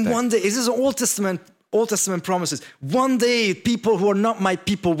Lelket And then nektek. one day, this is Old Testament promises. One day people who are not my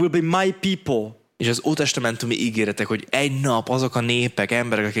people will be my people. És az ótestamentumi ígéretek, hogy egy nap azok a népek,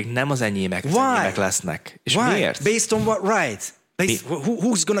 emberek, akik nem az enyémek, az enyémek lesznek. És Why? miért? Based on what right?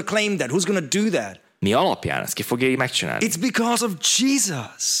 Who's going to claim that? Who's going to do that? Mi alapján? Ezt ki fogja így megcsinálni? It's because of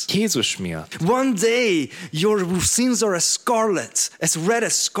Jesus. Jézus miatt. One day your sins are as scarlet, as red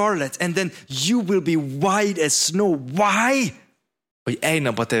as scarlet, and then you will be white as snow. Why? Hogy egy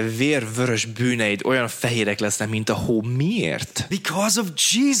nap a te vérvörös bűneid olyan fehérek lesznek, mint a hó. Miért? Because of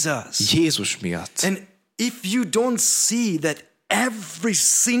Jesus. Jézus miatt. And if you don't see that every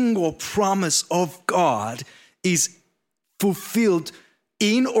single promise of God is fulfilled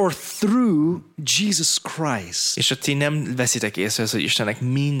in or through Jesus Christ. És ha ti nem veszitek észre, hogy Istennek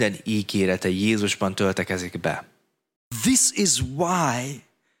minden ígérete Jézusban töltekezik be. This is why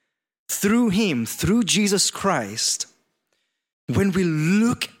through him, through Jesus Christ, when we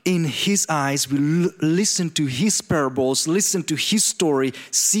look in his eyes, we listen to his parables, listen to his story,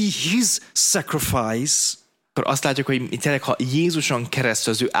 see his sacrifice, Akkor azt látjuk, hogy tényleg, ha Jézuson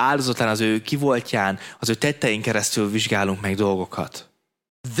keresztül, az ő áldozatán, az ő kivoltján, az ő tettein keresztül vizsgálunk meg dolgokat,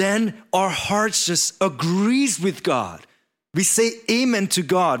 then our hearts just agrees with God. We say amen to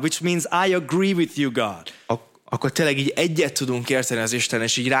God, which means I agree with you, God. akkor tényleg így egyet tudunk érteni az Isten,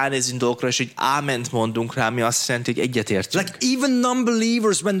 és így ránézünk dolgokra, és így áment mondunk rá, ami azt jelenti, hogy egyet értünk. Like even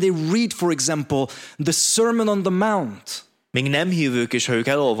non-believers when they read, for example, the Sermon on the Mount, Még nem hívők is, ha ők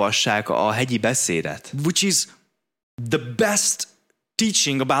elolvassák a hegyi beszédet, which is the best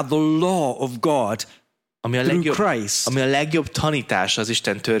teaching about the law of God ami a through legjobb, Christ, ami a legjobb tanítás az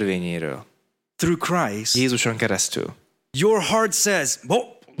Isten törvényéről. through Christ, Jézuson keresztül. your heart says,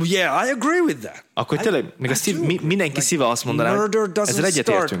 well, yeah, I agree with that. Akkor tényleg még mindenki szíve azt mondaná, Murder hogy ezzel doesn't egyet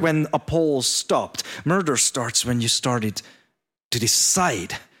start értünk. when a poll stopped. Murder starts when you started to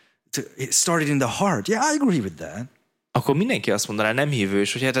decide. It started in the heart. Yeah, I agree with that. Akkor mindenki azt mondaná, nem hívő,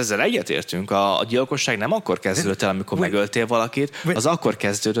 és hogy hát ezzel egyetértünk. A gyilkosság nem akkor kezdődött el, amikor megöltél valakit, az akkor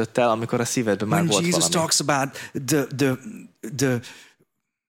kezdődött el, amikor a szívedben már When volt Jesus valami. talks about the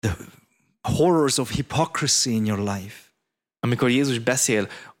horrors of hypocrisy in your life, Amikor Jézus beszél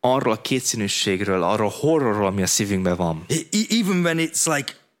arról a kétszínűségről, arról a horrorról, ami a szívünkben van. even when it's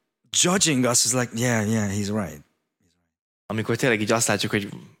like judging us, it's like, yeah, he's right. Amikor tényleg így azt látjuk, hogy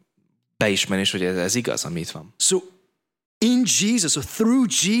beismerés, hogy ez igaz, ami itt van. So in Jesus, or through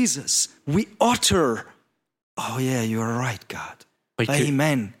Jesus, we utter, oh yeah, you're right, God. Hogy,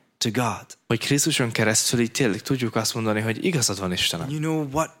 Amen to God. hogy Krisztuson keresztül így tényleg tudjuk azt mondani, hogy igazad van Istenem. You know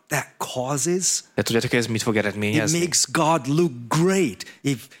what that causes? De tudjátok, hogy ez mit fog It eredményezni? makes God look great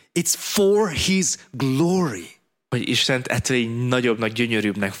if it's for his glory. Hogy Istent ettől így nagyobbnak,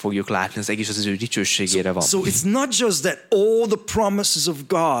 gyönyörűbbnek fogjuk látni, az egész az ő dicsőségére van. So it's not just that all the promises of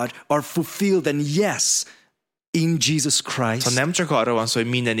God are fulfilled and yes, in Jesus Christ. Szóval nem csak arról van szó, hogy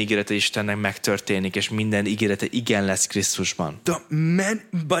minden ígérete Istennek megtörténik, és minden ígérete igen lesz Krisztusban.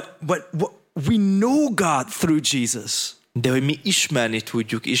 But we know God through Jesus. De hogy mi ismerni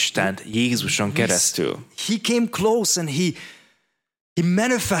tudjuk Istent Jézuson keresztül. He came close and he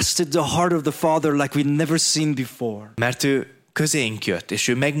manifested the heart of the Father like we'd never seen before. Mert ő közénk jött, és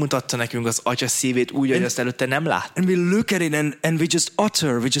ő megmutatta nekünk az Atya szívét úgy, hogy azt előtte nem lát. And we look at it and we just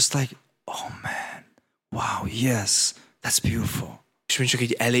utter, we just like, oh man, wow, yes, that's beautiful. És mi csak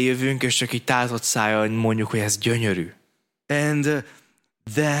így eléjövünk, és csak így tátott szájjal mondjuk, hogy ez gyönyörű. And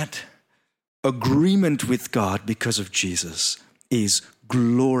that agreement with God because of Jesus is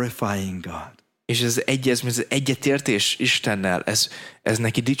glorifying God. És ez egyetértés Istennel, ez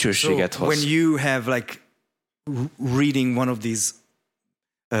neki dicsőséget So hoz. when you have like reading one of these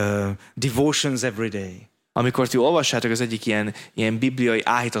devotions every day, Amikor ti olvassátok az egyik ilyen bibliai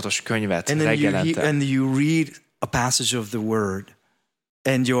áhítatos könyvet and then reggelente, and you read a passage of the Word,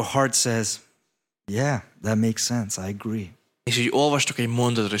 and your heart says, "Yeah, that makes sense. I agree." És így olvastok egy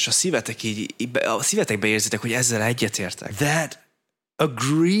mondatot, és a szívetekbe érzitek, hogy ezzel egyetértek. that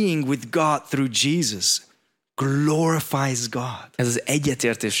agreeing with God through Jesus glorifies God. Ez az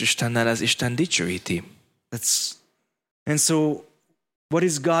egyetértés Istennel, ez Isten dicsőíti. And so what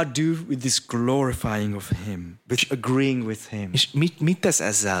does God do with this glorifying of Him, with agreeing with Him? És mit tesz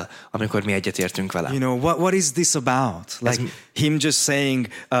ezzel, amikor mi egyetértünk vele? You know, what is this about? Like Him just saying,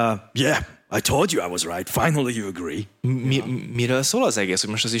 yeah, I told you I was right. Finally you agree. Miről szól az egész? Hogy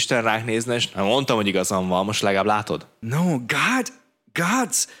most az Isten ránk nézne, és mondtam, hogy igazam van, most legalább látod? No,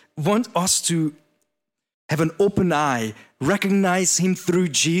 God wants us to have an open eye, recognize Him through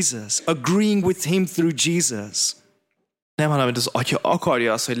Jesus, agreeing with Him through Jesus. Nem, hanem az Atya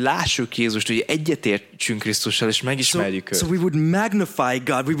akarja azt, hogy lássuk Jézust, hogy egyetértsünk Krisztussal, és megismerjük őt. So we would magnify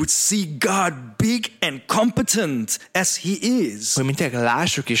God, we would see God big and competent as He is. Hogy mindig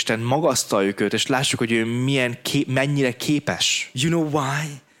lássuk Isten, magasztaljuk őt, és lássuk, hogy ő mennyire képes. You know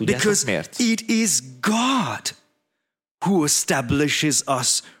why? Ugye Because miért? it is God who establishes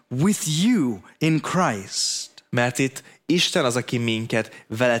us with you in Christ. Mert itt Isten az, aki minket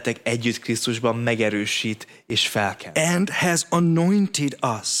veletek együtt Krisztusban megerősít és felkent. And has anointed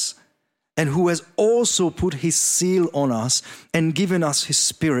us, and who has also put His seal on us and given us His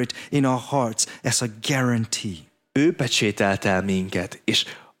Spirit in our hearts as a guarantee. Ő pecsételt el minket, és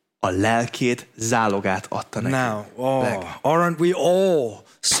a lelkét, zálogát adta nekünk. Now, aren't we all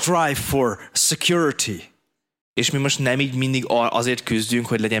strive for security? És mi most nem így mindig azért küzdünk,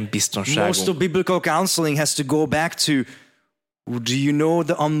 hogy legyen biztonságunk. Most of biblical counseling has to go back to, do you know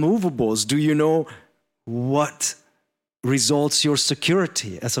the unmovables? Do you know what results your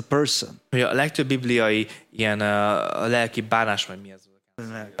security as a person? A legtöbb bibliai ilyen lelki bánás, vagy mi ez?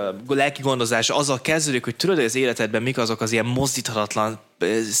 Lelki gondozás azzal kezdődik, hogy tudod, hogy az életedben mik azok az ilyen mozdíthatatlan,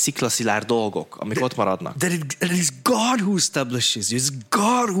 sziklaszilárd dolgok, amik ott maradnak. That it is God who establishes you. It's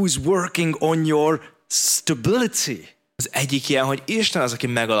God who is working on your stability. Az egyik ilyen, hogy Isten az, aki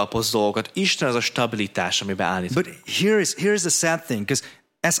megalapoz dolgokat. Isten az a stabilitás, amiben állít. But here's the sad thing, because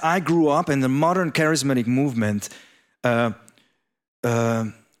as I grew up in the modern charismatic movement,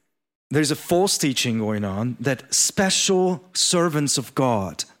 there's a false teaching going on that special servants of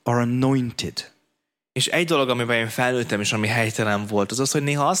God are anointed. És egy dolog, amiben én felnőttem, és ami helytelen volt, az az, hogy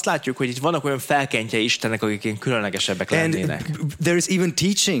néha azt látjuk, hogy itt vannak olyan felkentje Istennek, akik ilyen különlegesebbek lennének. And there's even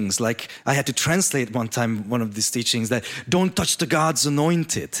teachings, like I had to translate one time one of these teachings, that don't touch the God's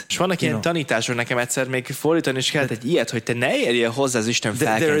anointed. És vannak ilyen tanítások, nekem egyszer még fordítani is kellett egy ilyet, hogy te ne érjél hozzá az Isten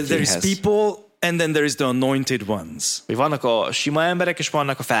felkentjéhez. There is people, and then there is the anointed ones. Hogy vannak a sima emberek, és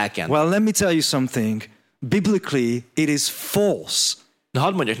vannak a felkent. Well, let me tell you something. Biblically, it is false. Na,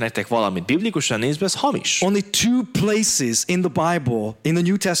 hadd mondjak nektek valamit. Biblikusan nézve ez hamis. Only two places in the Bible, in the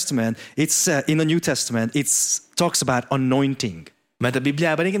New Testament, it talks about anointing. Mert a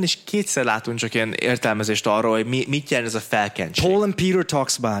Bibliában igenis kétszer látunk csak ilyen értelmezést arról, hogy mit jelent ez a felkentség. Paul and Peter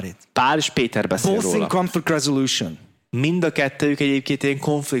talks about it. Pál és Péter beszél Both in róla. conflict resolution. Mind a kettőjük egyébként ilyen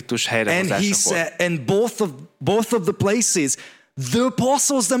konfliktus helyrehozásakor. And both of the places, the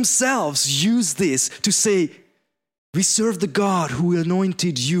apostles themselves use this to say, we serve the God who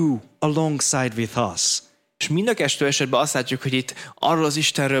anointed you alongside with us. És mind a kettő esetben azt látjuk, hogy itt arról az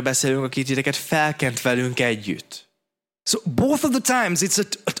Istenről beszélünk, aki titeket felkent velünk együtt. So both of the times it's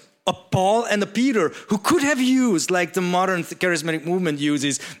a Paul and a Peter who could have used, like the modern charismatic movement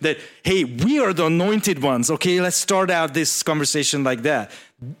uses, that, hey, we are the anointed ones. Okay, let's start out this conversation like that.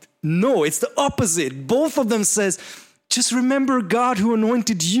 No, it's the opposite. Both of them says, just remember God who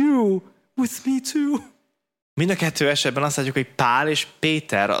anointed you with me too. Mind a kettő esetben azt látjuk, hogy Pál és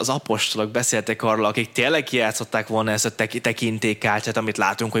Péter, az apostolok beszéltek arról, akik tényleg kijátszották volna ezt a tekintélykártyát, amit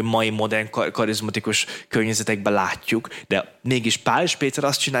látunk, hogy mai modern karizmatikus környezetekben látjuk, de mégis Pál és Péter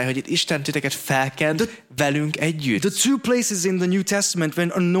azt csinálja, hogy itt Isten titeket felkent velünk együtt. The two places in the New Testament when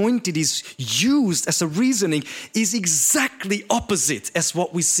anointed is used as a reasoning is exactly opposite as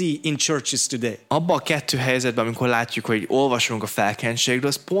what we see in churches today. Abba a kettő helyzetben, amikor látjuk, hogy olvasunk a felkentségről,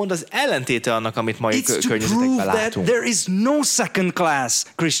 az pont az ellentéte annak, amit mai környezetekben that there is no second class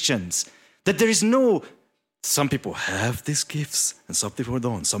Christians. That there is no, some people have these gifts and some people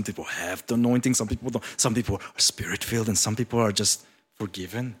don't. Some people have the anointing, some people don't. Some people are spirit-filled and some people are just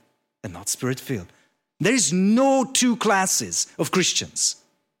forgiven and not spirit-filled. There is no two classes of Christians.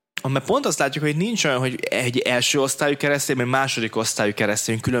 Mert pont azt látjuk, hogy nincs olyan, hogy egy első osztályú keresztény, vagy második osztályú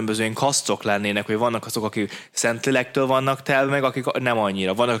keresztény, különböző ilyen kasztok lennének, hogy vannak azok, akik Szentlélektől vannak telve, meg akik nem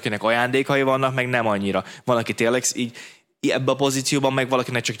annyira. Vannak, akinek ajándékai vannak, meg nem annyira. Van, aki tényleg így ebben a pozícióban, meg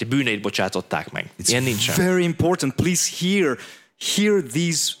valakinek csak egy bűneit bocsátották meg. Ilyen nincsen. Very important. Please hear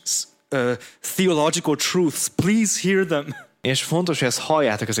these theological truths. Please hear them. És fontos, hogy ezt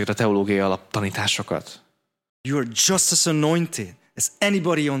halljátok, ezeket a teológiai alaptanításokat. You are just as anointed as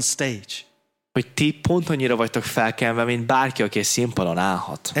anybody on stage. Hogy ti pont annyira vagytok felkelve, mint bárki, aki egy színpadon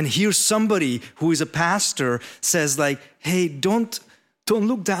állhat. And here somebody who is a pastor says like, hey, don't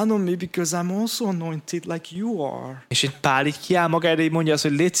look down on me because I'm also anointed like you are. És itt Pál így kiáll magára, így mondja azt,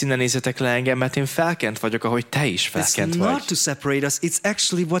 hogy légy színen, nézzetek le engem, mert én felkent vagyok, ahogy te is felkent It's vagy. not to separate us, it's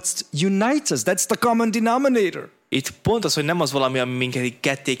actually what unites us. That's the common denominator. Itt pont az, hogy nem az valami, ami minket így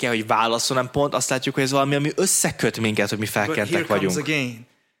ketté kell, hogy válasszon, hanem pont azt látjuk, hogy ez valami, ami összeköt minket, hogy mi But here felkentek comes vagyunk. again.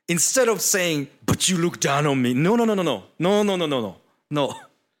 Instead of saying, but you look down on me. No.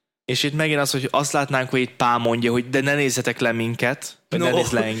 És itt megint az, hogy azt látnánk, hogy itt Pál mondja, hogy de ne nézzetek le minket, vagy ne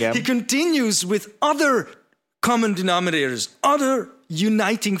nézz le engem. He continues with other common denominators, other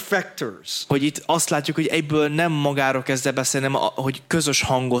uniting factors. Hogy itt azt látjuk, hogy egyből nem magáról kezd el beszélni, hanem hogy közös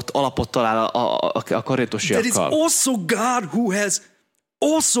hangot, alapot talál a That is korintusiakkal. also God who has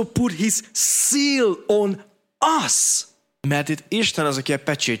also put his seal on us. Mert itt Isten az, aki a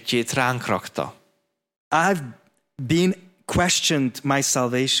pecsétjét ránk rakta. I've been questioned my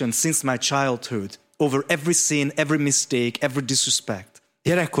salvation since my childhood over every sin, every mistake, every disrespect.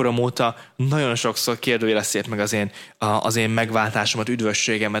 Gyerekkorom óta nagyon sokszor kérdőjelezték meg az én megváltásomat,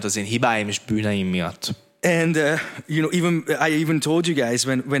 üdvösségemet, az én hibáim és bűneim miatt. And I even told you guys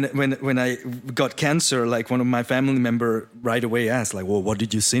when I got cancer, like one of my family member right away asked, like, "Well, what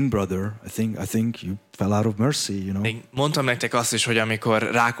did you sin, brother? I think you fell out of mercy, you know." Még mondtam nektek azt is, hogy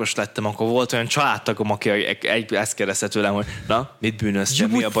amikor rákos lettem, akkor volt olyan családtagom, aki ezt kérdezte tőlem, hogy na, mit bűnöztél,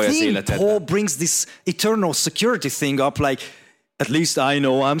 mi a baj az életedben? Paul brings this eternal security thing up, like, at least I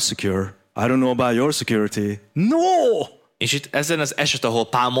know I'm secure. I don't know about your security. No! És itt ezen az eset, ahol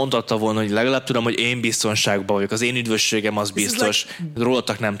Pál mondhatta volna, hogy legalább tudom, hogy én biztonságban vagyok, az én üdvösségem az biztos,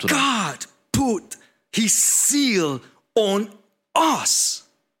 rólatok nem tudom. God put his seal on us.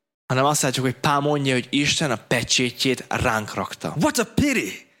 Hanem azt látjuk, hogy Pál mondja, hogy Isten a pecsétjét ránk rakta. What a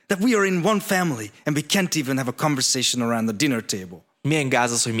pity that we are in one family and we can't even have a conversation around the dinner table. Milyen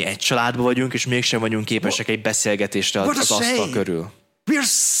gáz az, hogy mi egy családban vagyunk, és mégsem vagyunk képesek egy beszélgetésre az asztal körül. We are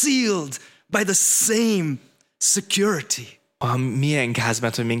sealed by the same security. Milyen gáz,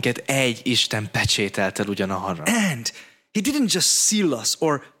 mert hogy minket egy Isten pecsételt el ugyanarra. And he didn't just seal us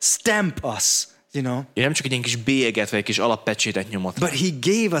or stamp us, you know. Nem csak egy ilyen kis bélyeget, vagy egy kis alappecsétet nyomott, But he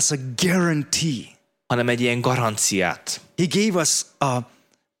gave us a guarantee. hanem egy ilyen garanciát. He gave us a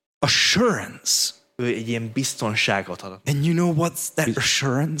assurance. Ő egy ilyen biztonságot adott. And you know what's that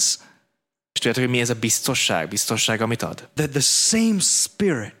assurance? És tudjátok, hogy mi ez a biztosság? Biztosság, amit ad? That the same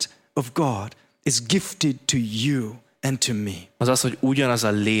Spirit of God is gifted to you and to me. Az, hogy ugyanaz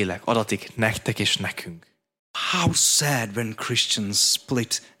a lélek adatik nektek és nekünk. How sad when Christians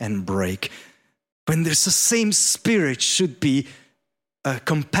split and break. When there's the same Spirit should be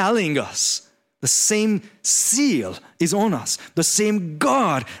compelling us. The same seal is on us. The same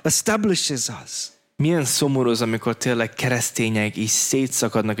God establishes us. Milyen szomorú az, amikor tényleg keresztények így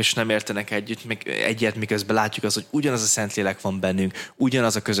szétszakadnak, és nem értenek egyet, miközben látjuk azt, hogy ugyanaz a Szentlélek van bennünk,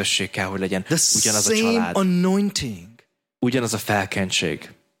 ugyanaz a közösség kell, hogy legyen, ugyanaz a család, anointing. ugyanaz a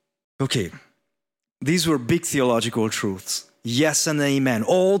felkentség. Okay, these were big theological truths. Yes and amen.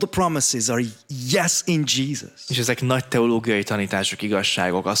 All the promises are yes in Jesus. És ezek nagy teológiai tanítások,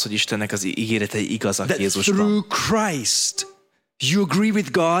 igazságok, az, hogy Istennek az ígéretei igazak That Jézusban. through Christ you agree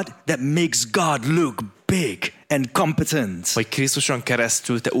with God, that makes God look big and competent. Hogy Krisztuson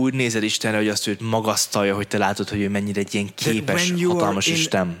keresztül te úgy nézed Istenre, hogy azt őt magasztalja, hogy te látod, hogy ő mennyire egy ilyen képes, When you hatalmas are in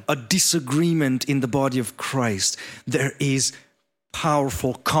Isten. a disagreement in the body of Christ, there is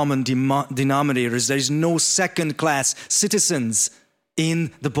powerful common denominators. There is no second-class citizens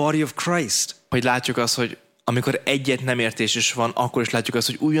in the body of Christ. Hogy látjuk azt, hogy amikor egyet nem értés is van, akkor is látjuk azt,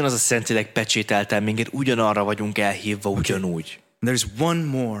 hogy ugyanaz a Szentlélek pecsételt el minket, ugyanarra vagyunk elhívva, ugyanúgy. There's one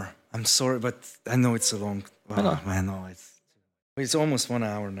more. I'm sorry, but I know it's a long. It's almost 1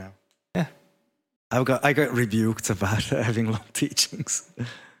 hour now. Yeah. I got rebuked about having long teachings.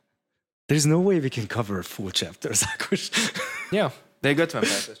 There's no way we can cover full chapters, Ákos. Ja, de egy 50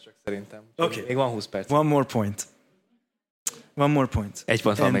 perces csak szerintem. Okay. Még van 20 perc. One more point. Egy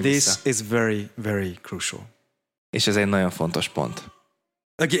pont van And még this vissza. is very, very crucial. És ez egy nagyon fontos pont.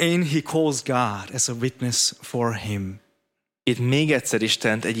 Again, he calls God as a witness for him. Itt még egyszer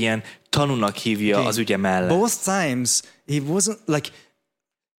Istent egy ilyen tanúnak hívja az ügye mellett. Both times he wasn't like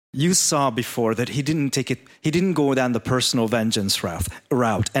You saw before that he didn't go down the personal vengeance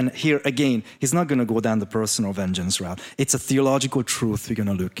route. And here again, he's not going to go down the personal vengeance route. It's a theological truth we're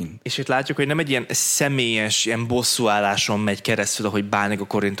going to look in. És itt látjuk, hogy nem egy ilyen személyes, ilyen bosszúálláson megy keresztül, ahogy bánik a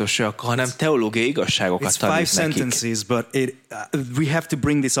korintusiak, hanem teológiai igazságokat It's tanít 5 nekik. sentences, but we have to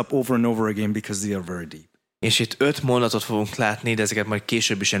bring this up over and over again because they are very deep. És itt 5 mondatot fogunk látni, de ezeket majd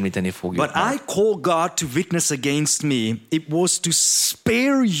később is említeni fogjuk. But I call God to witness against me. It was to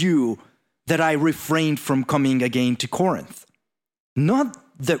spare you that I refrained from coming again to Corinth. Not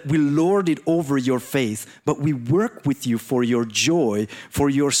that we lord it over your faith, but we work with you for your joy, for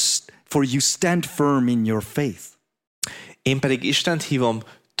you stand firm in your faith. Én pedig Istent hívom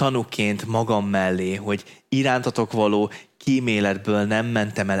tanúként magam mellé, hogy irántatok való kíméletből nem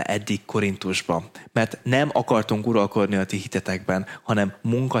mentem el eddig Korintusba, mert nem akartunk uralkodni a ti hitetekben, hanem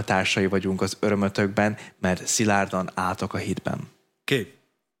munkatársai vagyunk az örömötökben, mert szilárdan álltok a hitben. Okay.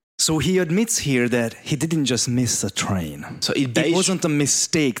 So he admits here that he didn't just miss a train. So it wasn't a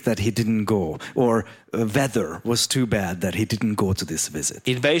mistake that he didn't go, or weather was too bad that he didn't go to this visit.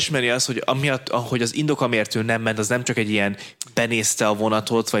 Itt beismeri azt, hogy amiatt, ahogy az indok, amiért ő nem ment, az nem csak egy ilyen benézte a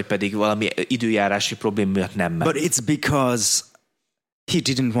vonatot, vagy pedig valami időjárási probléma miatt nem ment. But it's because he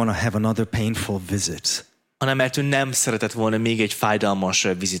didn't want to have another painful visit. Hanem mert ő nem szeretett volna még egy fájdalmas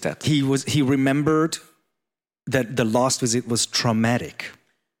vizitet. He remembered that the last visit was traumatic.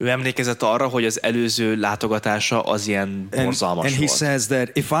 Ő emlékezett arra, hogy az előző látogatása az ilyen borzalmas and he volt. says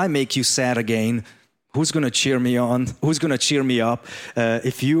that if I make you sad again, who's going to cheer me on? Who's going to cheer me up?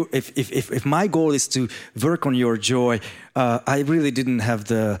 If my goal is to work on your joy, I really didn't have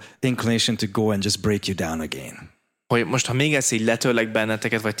the inclination to go and just break you down again. Hogy most, ha még egyszer így letörlek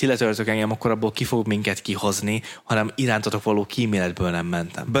benneteket, vagy ti letörtök engem, akkor abból ki fog minket kihozni, hanem irántatok való kíméletből nem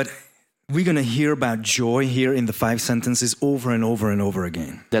mentem. But we're going to hear about joy here in the 5 sentences over and over and over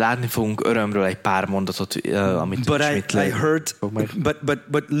again. De látni fogunk örömről egy pár mondatot, amit But I heard,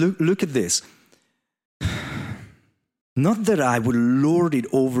 but look at this. Not that I would lord it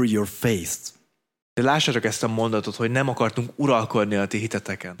over your faith. De lássátok ezt a mondatot, hogy nem akartunk uralkodni a ti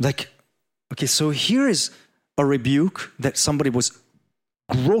hiteteken. Like, okay, so here is a rebuke that somebody was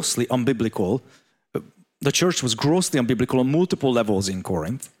grossly unbiblical. The church was grossly unbiblical on multiple levels in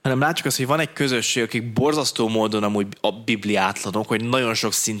Corinth. Hanem látjuk azt, hogy van egy közösség, akik borzasztó módon amúgy a bibliátlanok, hogy nagyon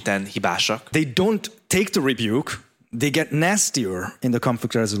sok szinten hibásak. They don't take the rebuke. They get nastier in the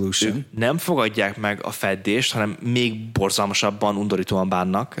conflict resolution. Nem fogadják meg a feddést, hanem még borzalmasabban, undorítóan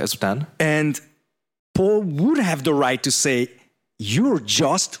bánnak ezután. And Paul would have the right to say, you're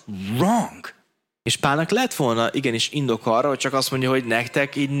just wrong. És Pálnak lett volna igenis indok arra, hogy csak azt mondja, hogy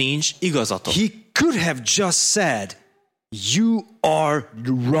nektek így nincs igazatok. He could have just said, you are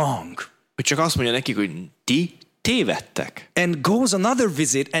wrong. Hogy csak azt mondja nekik, hogy ti tévedtek. And goes another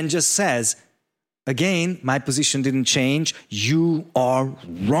visit and just says, again, my position didn't change, you are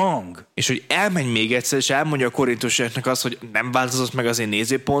wrong. És hogy elmegy még egyszer, és elmondja a korintusiaknak azt, hogy nem változott meg az én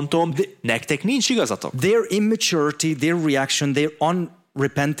nézőpontom, nektek nincs igazatok. Their immaturity, their reaction, their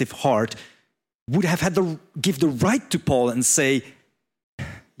unrepentive heart would have had to give the right to Paul and say,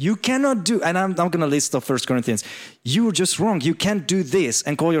 you cannot do, and I'm going to list the 1 Corinthians, you're just wrong, you can't do this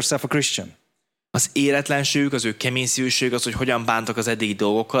and call yourself a Christian. Az éretlenségük, az ő keményszívűség, az, hogy hogyan bántak az eddigi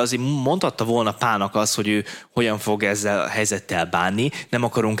dolgokkal, azért mondhatta volna Pálnak azt, hogy ő hogyan fog ezzel a helyzettel bánni. Nem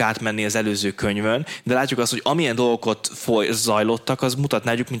akarunk átmenni az előző könyvön, de látjuk azt, hogy amilyen dolgok zajlottak, az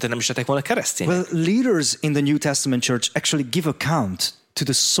mutatnájuk, mint nem is lettek volna keresztények. Well, leaders in the New Testament church actually give account to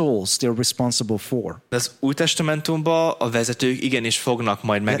the souls they're responsible for. De az Új Testamentumban a vezetők igenis fognak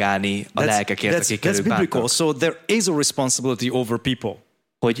majd megállni a lelkekért, akik That's biblical. bántak. So there is a responsibility over people.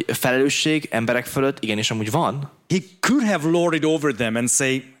 Hogy felelősség emberek fölött igenis amúgy van. He could have lorded over them and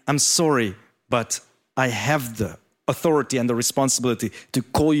say, I'm sorry, but I have the authority and the responsibility to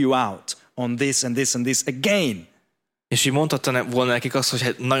call you out on this and this and this again. És így mondhatta volna nekik azt, hogy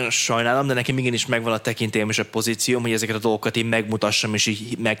hát nagyon sajnálom, de nekem igenis megvan a tekintélyem és a pozícióm, hogy ezeket a dolgokat én megmutassam, és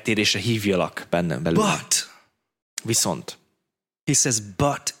így megtérésre hívjalak bennem belül. But, viszont, he says,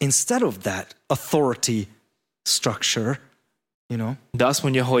 but instead of that authority structure, you know, de azt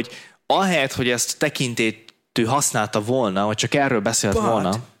mondja, hogy ahelyett, hogy ezt tekintélyt ő használta volna, vagy csak erről beszélt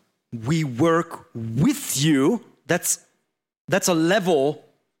volna, we work with you, that's a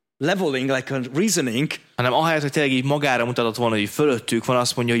leveling, like a reasoning. hanem ahelyett, hogy tényleg így magára mutatott volna, hogy fölöttük van,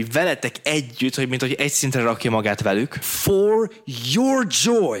 azt mondja, hogy veletek együtt, hogy mint hogy egy szintre rakja magát velük. For your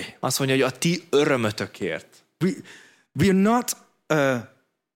joy. Azt mondja, hogy a ti örömötökért. We're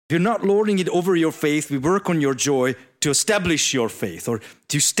not lording it over your faith. We work on your joy to establish your faith or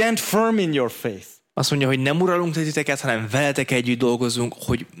to stand firm in your faith. Azt mondja, hogy nem uralunk titeket, hanem veletek együtt dolgozunk,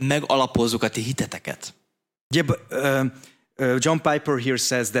 hogy megalapozzuk a ti hiteteket. Yeah, but John Piper here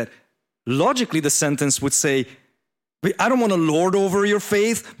says that logically the sentence would say, I don't want to lord over your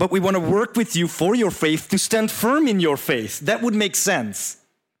faith, but we want to work with you for your faith to stand firm in your faith. That would make sense.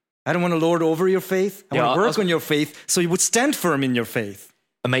 I don't want to lord over your faith. I want to work on your faith so you would stand firm in your faith.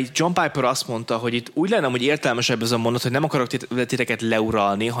 Amely John Piper azt mondta, hogy itt úgy lenne, hogy értelmesebb ez a mondat, hogy nem akarok titeket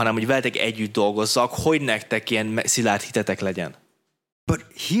leuralni, hanem hogy veletek együtt dolgozzak, hogy nektek ilyen szilárd hitetek legyen. But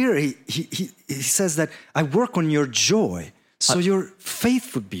here he says that I work on your joy, so your faith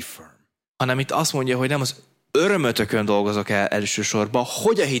would be firm. Hanem itt azt mondja, hogy nem az örömötökön dolgozok el elsősorban,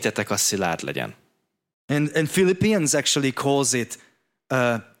 hogy a hitetek az szilárd legyen. And Philippians actually calls it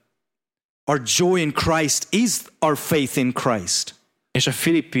our joy in Christ is our faith in Christ. És a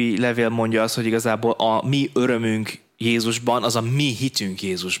Filippi levél mondja azt, hogy igazából a mi örömünk Jézusban, az a mi hitünk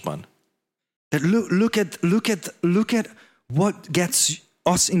Jézusban. That look at what gets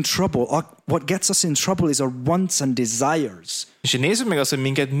us in trouble. What gets us in trouble is our wants and desires. És nézzük meg azt, hogy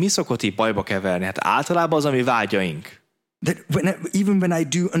minket mi szokott így bajba keverni. Hát általában az, ami vágyaink. That even when I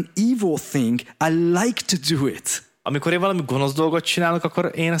do an evil thing, I like to do it. Amikor én valami gonosz dolgot csinálok,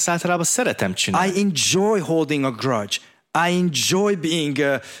 akkor én ezt általában szeretem csinálni. I enjoy holding a grudge. I enjoy being,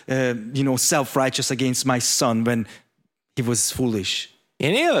 self-righteous against my son when he was foolish.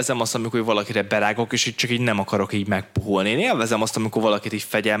 Én élvezem azt, amikor valakire berágok, és csak így nem akarok így megpuhulni. Én élvezem azt, amikor valakit így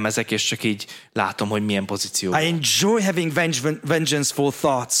fegyelmezek, és csak így látom, hogy milyen pozícióban. I enjoy having vengeful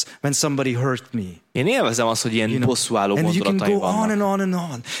thoughts when somebody hurt me. Én élvezem azt, hogy ilyen bosszúálló gondolataim vannak. And you can go on and on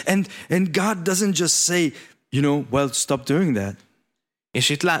and on. And God doesn't just say, well, stop doing that. És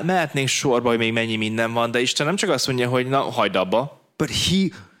itt mehetnénk sorba, hogy még mennyi minden van, de Isten nem csak azt mondja, hogy na, hagyd abba. But He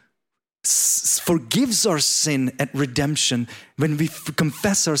forgives our sin at redemption. When we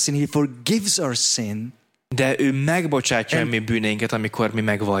confess our sin, He forgives our sin. De ő megbocsátja a mi bűneinket, amikor mi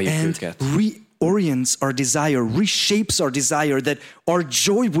megvalljuk őket. Reorients our desire, reshapes our desire that our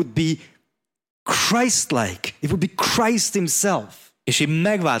joy would be Christ-like. It would be Christ Himself. És így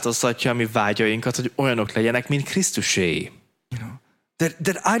megváltoztatja a mi vágyainkat, hogy olyanok legyenek, mint Krisztuséi.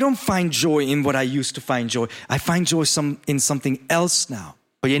 That I don't find joy in what I used to find joy. I find joy in something else now.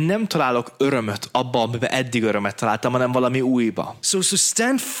 Hogy én nem találok örömöt abban, amiben eddig örömet találtam, hanem valami újba. So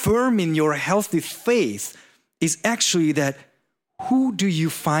stand firm in your healthy faith is actually that who do you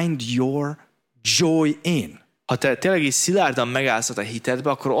find your joy in? Ha te tényleg is szilárdan megállsz a hitedbe,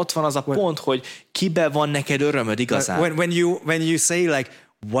 akkor ott van az a pont, hogy kibe van neked örömöd igazán. When you say like,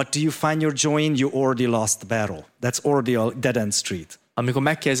 what do you find your joy in? You already lost the battle. That's already a dead end street. Amikor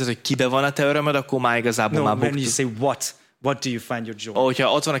megkérdezed, hogy kibe van a te örömöd, akkor már igazából már when you say what do you find your joy?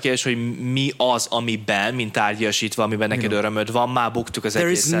 Hogyha ott van a kérdés, hogy mi az, amiben, mint tárgyasítva, amiben neked örömöd van, már buktuk az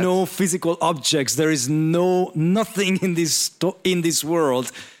egészet. There is no physical objects. There is nothing in this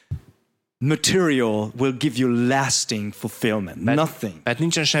world. Material will give you lasting fulfillment. Nothing. Mert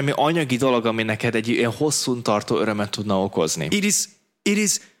nincsen semmi anyagi dolog, ami neked egy ilyen hosszú tartó örömet tudna okozni. It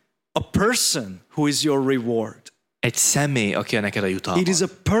is a person who is your reward. Egy személy, aki neked a jutalmad. It is a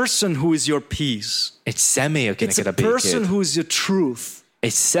person who is your peace. Egy személy, aki neked a békét. It's a person békét. who is your truth.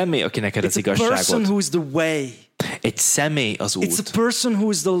 Egy személy, aki neked az igazságot. It's a person who is the way. Egy személy az út. It's a person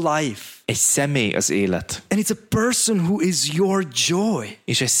who is the life. Egy személy az élet. And it's a person who is your joy.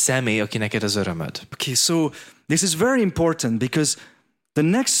 És egy személy, aki neked az örömöd. Okay, so this is very important because the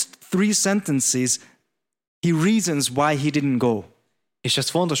next 3 sentences he reasons why he didn't go. És ez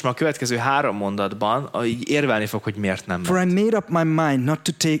fontos, mert a következő 3 mondatban így érvelni fog, hogy miért nem For I made up my mind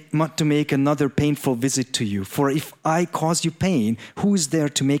not to make another painful visit to you. For if I cause you pain, who is there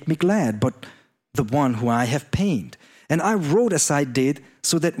to make me glad but the one who I have pained? And I wrote as I did,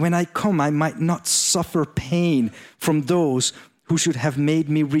 so that when I come I might not suffer pain from those who should have made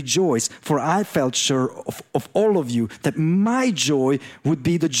me rejoice. For I felt sure of all of you, that my joy would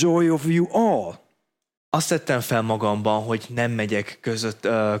be the joy of you all. Azt tettem fel magamban, hogy nem megyek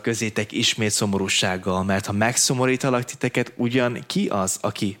közétek ismét szomorúsággal, mert ha megszomorítalak titeket, ugyan ki az,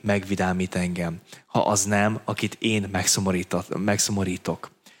 aki megvidámít engem, ha az nem, akit én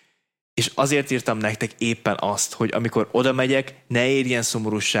megszomorítok. És azért írtam nektek éppen azt, hogy amikor oda megyek, ne érjen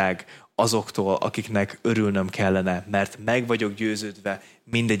szomorúság azoktól, akiknek örülnöm kellene, mert meg vagyok győződve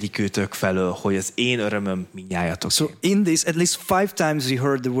mindegyikőtök felől, hogy az én örömöm mindnyájatok. So in this, at least 5 times we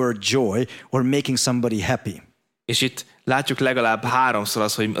heard the word joy or making somebody happy. És itt látjuk legalább 3-szor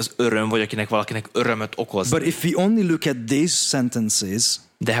az, hogy az öröm, vagy valakinek örömöt okoz. But if we only look at these sentences,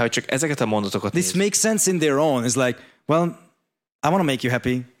 de ha csak ezeket a mondatokat this makes sense in their own. It's like, well, I want to make you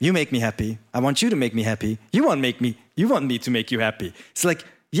happy. You make me happy. I want you to make me happy. You want me to make you happy. It's like,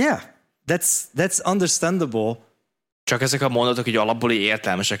 yeah, That's understandable. Csak ezek a mondatok így alapból így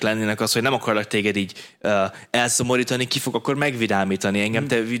értelmesek lennének az, hogy nem akarlak téged így elszomorítani, ki fog akkor megvidámítani engem,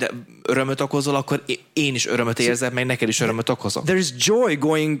 te örömöt okozol, akkor én is örömöt érzek, meg neked is örömöt okozok. There is joy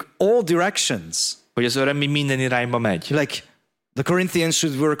going all directions. Hogy az öröm minden irányba megy. Like the Corinthians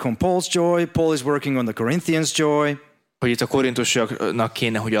should work on Paul's joy, Paul is working on the Corinthians' joy. Hogy itt a korintusiaknak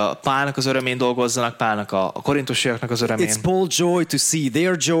kéne, hogy a Pálnak az örömén dolgozzanak, Pálnak a korintusiaknak az örömén. It's Paul's joy to see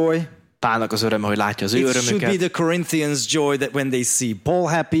their joy. Pálnak az öröme, hogy látja az ő It örömüket. should be the Corinthians' joy that when they see Paul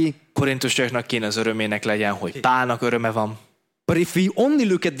happy. Korintusiaknak kéne az örömének legyen, hogy Pálnak öröme van. But if we only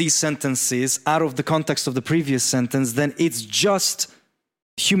look at these sentences out of the context of the previous sentence, then it's just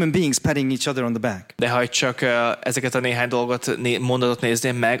human beings patting each other on the back. De ha csak ezeket a néhány mondatot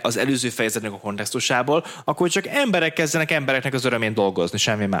nézném meg az előző fejezetnek a kontextusából, akkor csak emberek kezdenek embereknek az örömén dolgozni,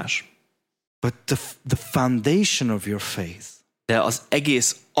 semmi más. But the foundation of your faith, de az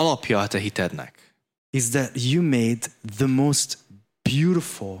egész alapja a te hitednek, is that you made the most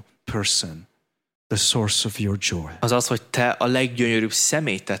beautiful person the source of your joy. Az az, hogy te a leggyönyörűbb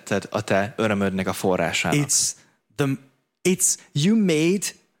személyt tetted a te örömödnek a forrásának. It's you made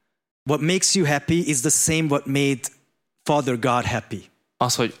what makes you happy is the same what made Father God happy.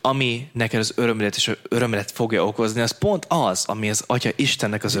 Az, hogy ami neked az örömödet és örömödet fogja okozni, az pont az, ami az Atya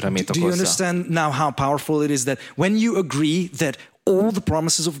Istennek az örömét okozza. Do you understand now how powerful it is that when you agree that all the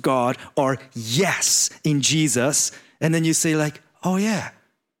promises of God are yes in Jesus, and then you say like, oh yeah,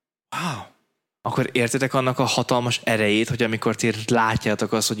 wow. Akkor értitek annak a hatalmas erejét, hogy amikor ti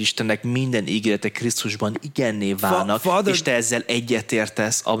látjátok azt, hogy Istennek minden ígérete Krisztusban igenné válnak, és te ezzel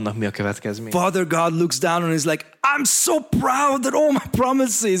egyetértesz, annak mi a következmény? Father God looks down and is like, I'm so proud that all my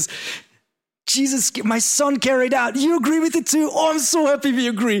promises, Jesus, my son carried out. You agree with it too? Oh, I'm so happy we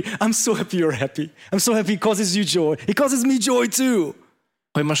agree. I'm so happy you're happy. I'm so happy it causes you joy. It causes me joy too.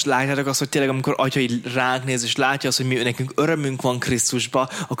 Hogy most látjátok azt, hogy tényleg amikor Atya így ránk néz, és látja azt, hogy mi nekünk örömünk van Krisztusba,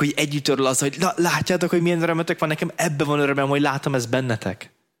 akkor így együtt örül az, hogy látjátok, hogy milyen örömötök van, nekem ebben van örömem, hogy látom ezt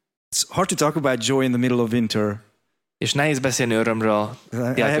bennetek. It's hard to talk about joy in the middle of winter. És nehéz beszélni örömről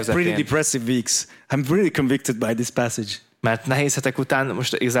tél I have közepén. pretty depressive weeks. I'm really convicted by this passage. Mert nehéz hetek után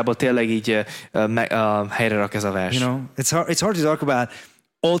most igazából tényleg így helyre rak ez a vers. You know, it's hard to talk about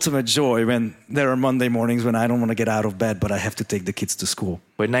ultimate joy when there are Monday mornings when I don't want to get out of bed, but I have to take the kids to school.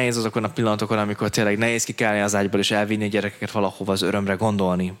 Hogy nehéz azokon a pillanatokon, amikor tényleg nehéz kikelni az ágyból és elvinni a gyerekeket valahova az örömre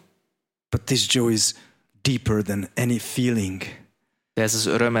gondolni. But this joy is deeper than any feeling. De ez az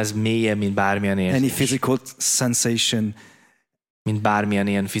öröm, ez mélyebb, mint bármilyen érzés. Any physical sensation. Mint bármilyen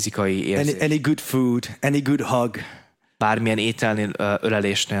ilyen fizikai érzés. Any good food, any good hug. Bármilyen ételnél,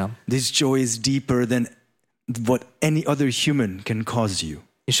 ölelésnél. This joy is deeper than what any other human can cause you.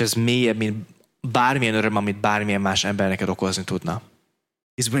 És ez mélyebb, mint bármilyen öröm, amit bármilyen más ember neked okozni tudna.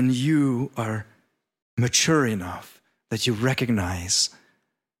 Is when you are mature enough that you recognize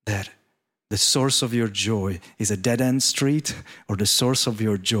that the source of your joy is a dead-end street, or the source of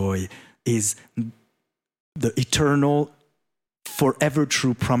your joy is the eternal, forever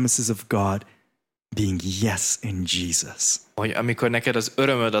true promises of God being yes in Jesus. Hogy amikor neked az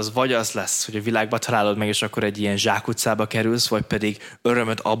örömöd az vagy az lesz, hogy a világba találod meg, és akkor egy ilyen zsákutcába kerülsz, vagy pedig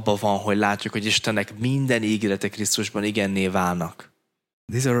örömöd abban van, hogy látjuk, hogy Istennek minden ígérete Krisztusban igenné válnak.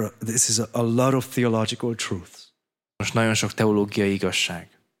 This is a lot of theological truths. Most nagyon sok teológiai igazság.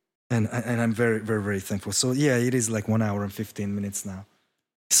 And I'm very, very, very thankful. So yeah, it is like 1 hour and 15 minutes now.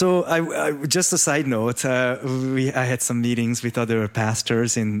 So I just a side note, I had some meetings with other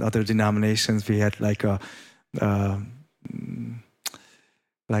pastors in other denominations. We had like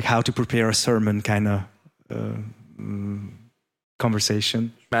like how to prepare a sermon kind of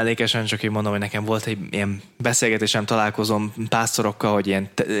conversation. Mellékesen csak én mondom, hogy nekem volt egy ilyen beszélgetésem, találkozom pásztorokkal, hogy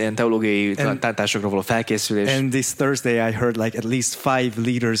ilyen teológiai tanításokra való felkészülés. And this Thursday I heard like at least 5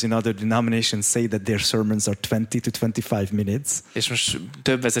 leaders in other denominations say that their sermons are 20 to 25 minutes. És most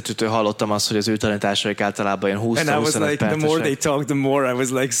több vezetőtől hallottam azt, hogy az ő tanításaik általában ilyen 20-25 percesek. And I was like, the more they percesek. talked, the more I was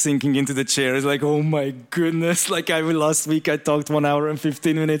like sinking into the chair. It's like, oh my goodness, like last week I talked 1 hour and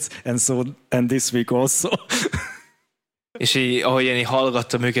 15 minutes, and this week also. És így, ahogy én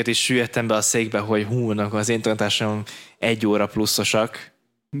hallgattam őket, és süllyedtem be a székbe, hogy az én tanításom 1 óra pluszosak.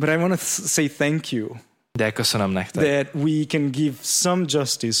 But I want to say thank you. De köszönöm nektek. That we can give some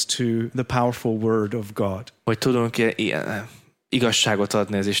justice to the powerful word of God. Hogy tudunk igazságot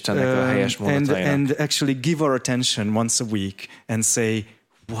adni az Istennek a helyes mondatainak. And actually give our attention once a week and say,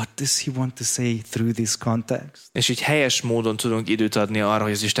 what does he want to say through this context? És így helyes módon tudunk időt adni arra,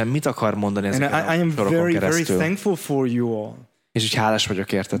 hogy az Isten mit akar mondani ezeken I am a sorokon very, very keresztül. thankful for you all. És úgy hálás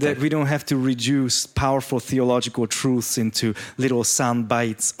vagyok értetek. That we don't have to reduce powerful theological truths into little sound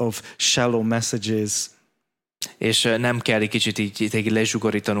bites of shallow messages. És nem kell egy kicsit így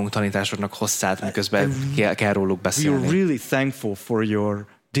lezsugorítanunk tanításoknak hosszát, miközben kell róluk We beszélni. are really thankful for your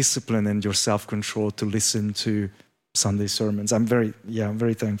discipline and your self-control to listen to Sunday sermons. I'm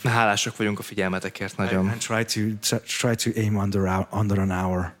very thankful. Hálások vagyunk a figyelmetekért nagyon. I try to aim under an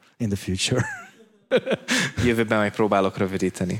hour in the future. Jövőben majd próbálok rövidíteni.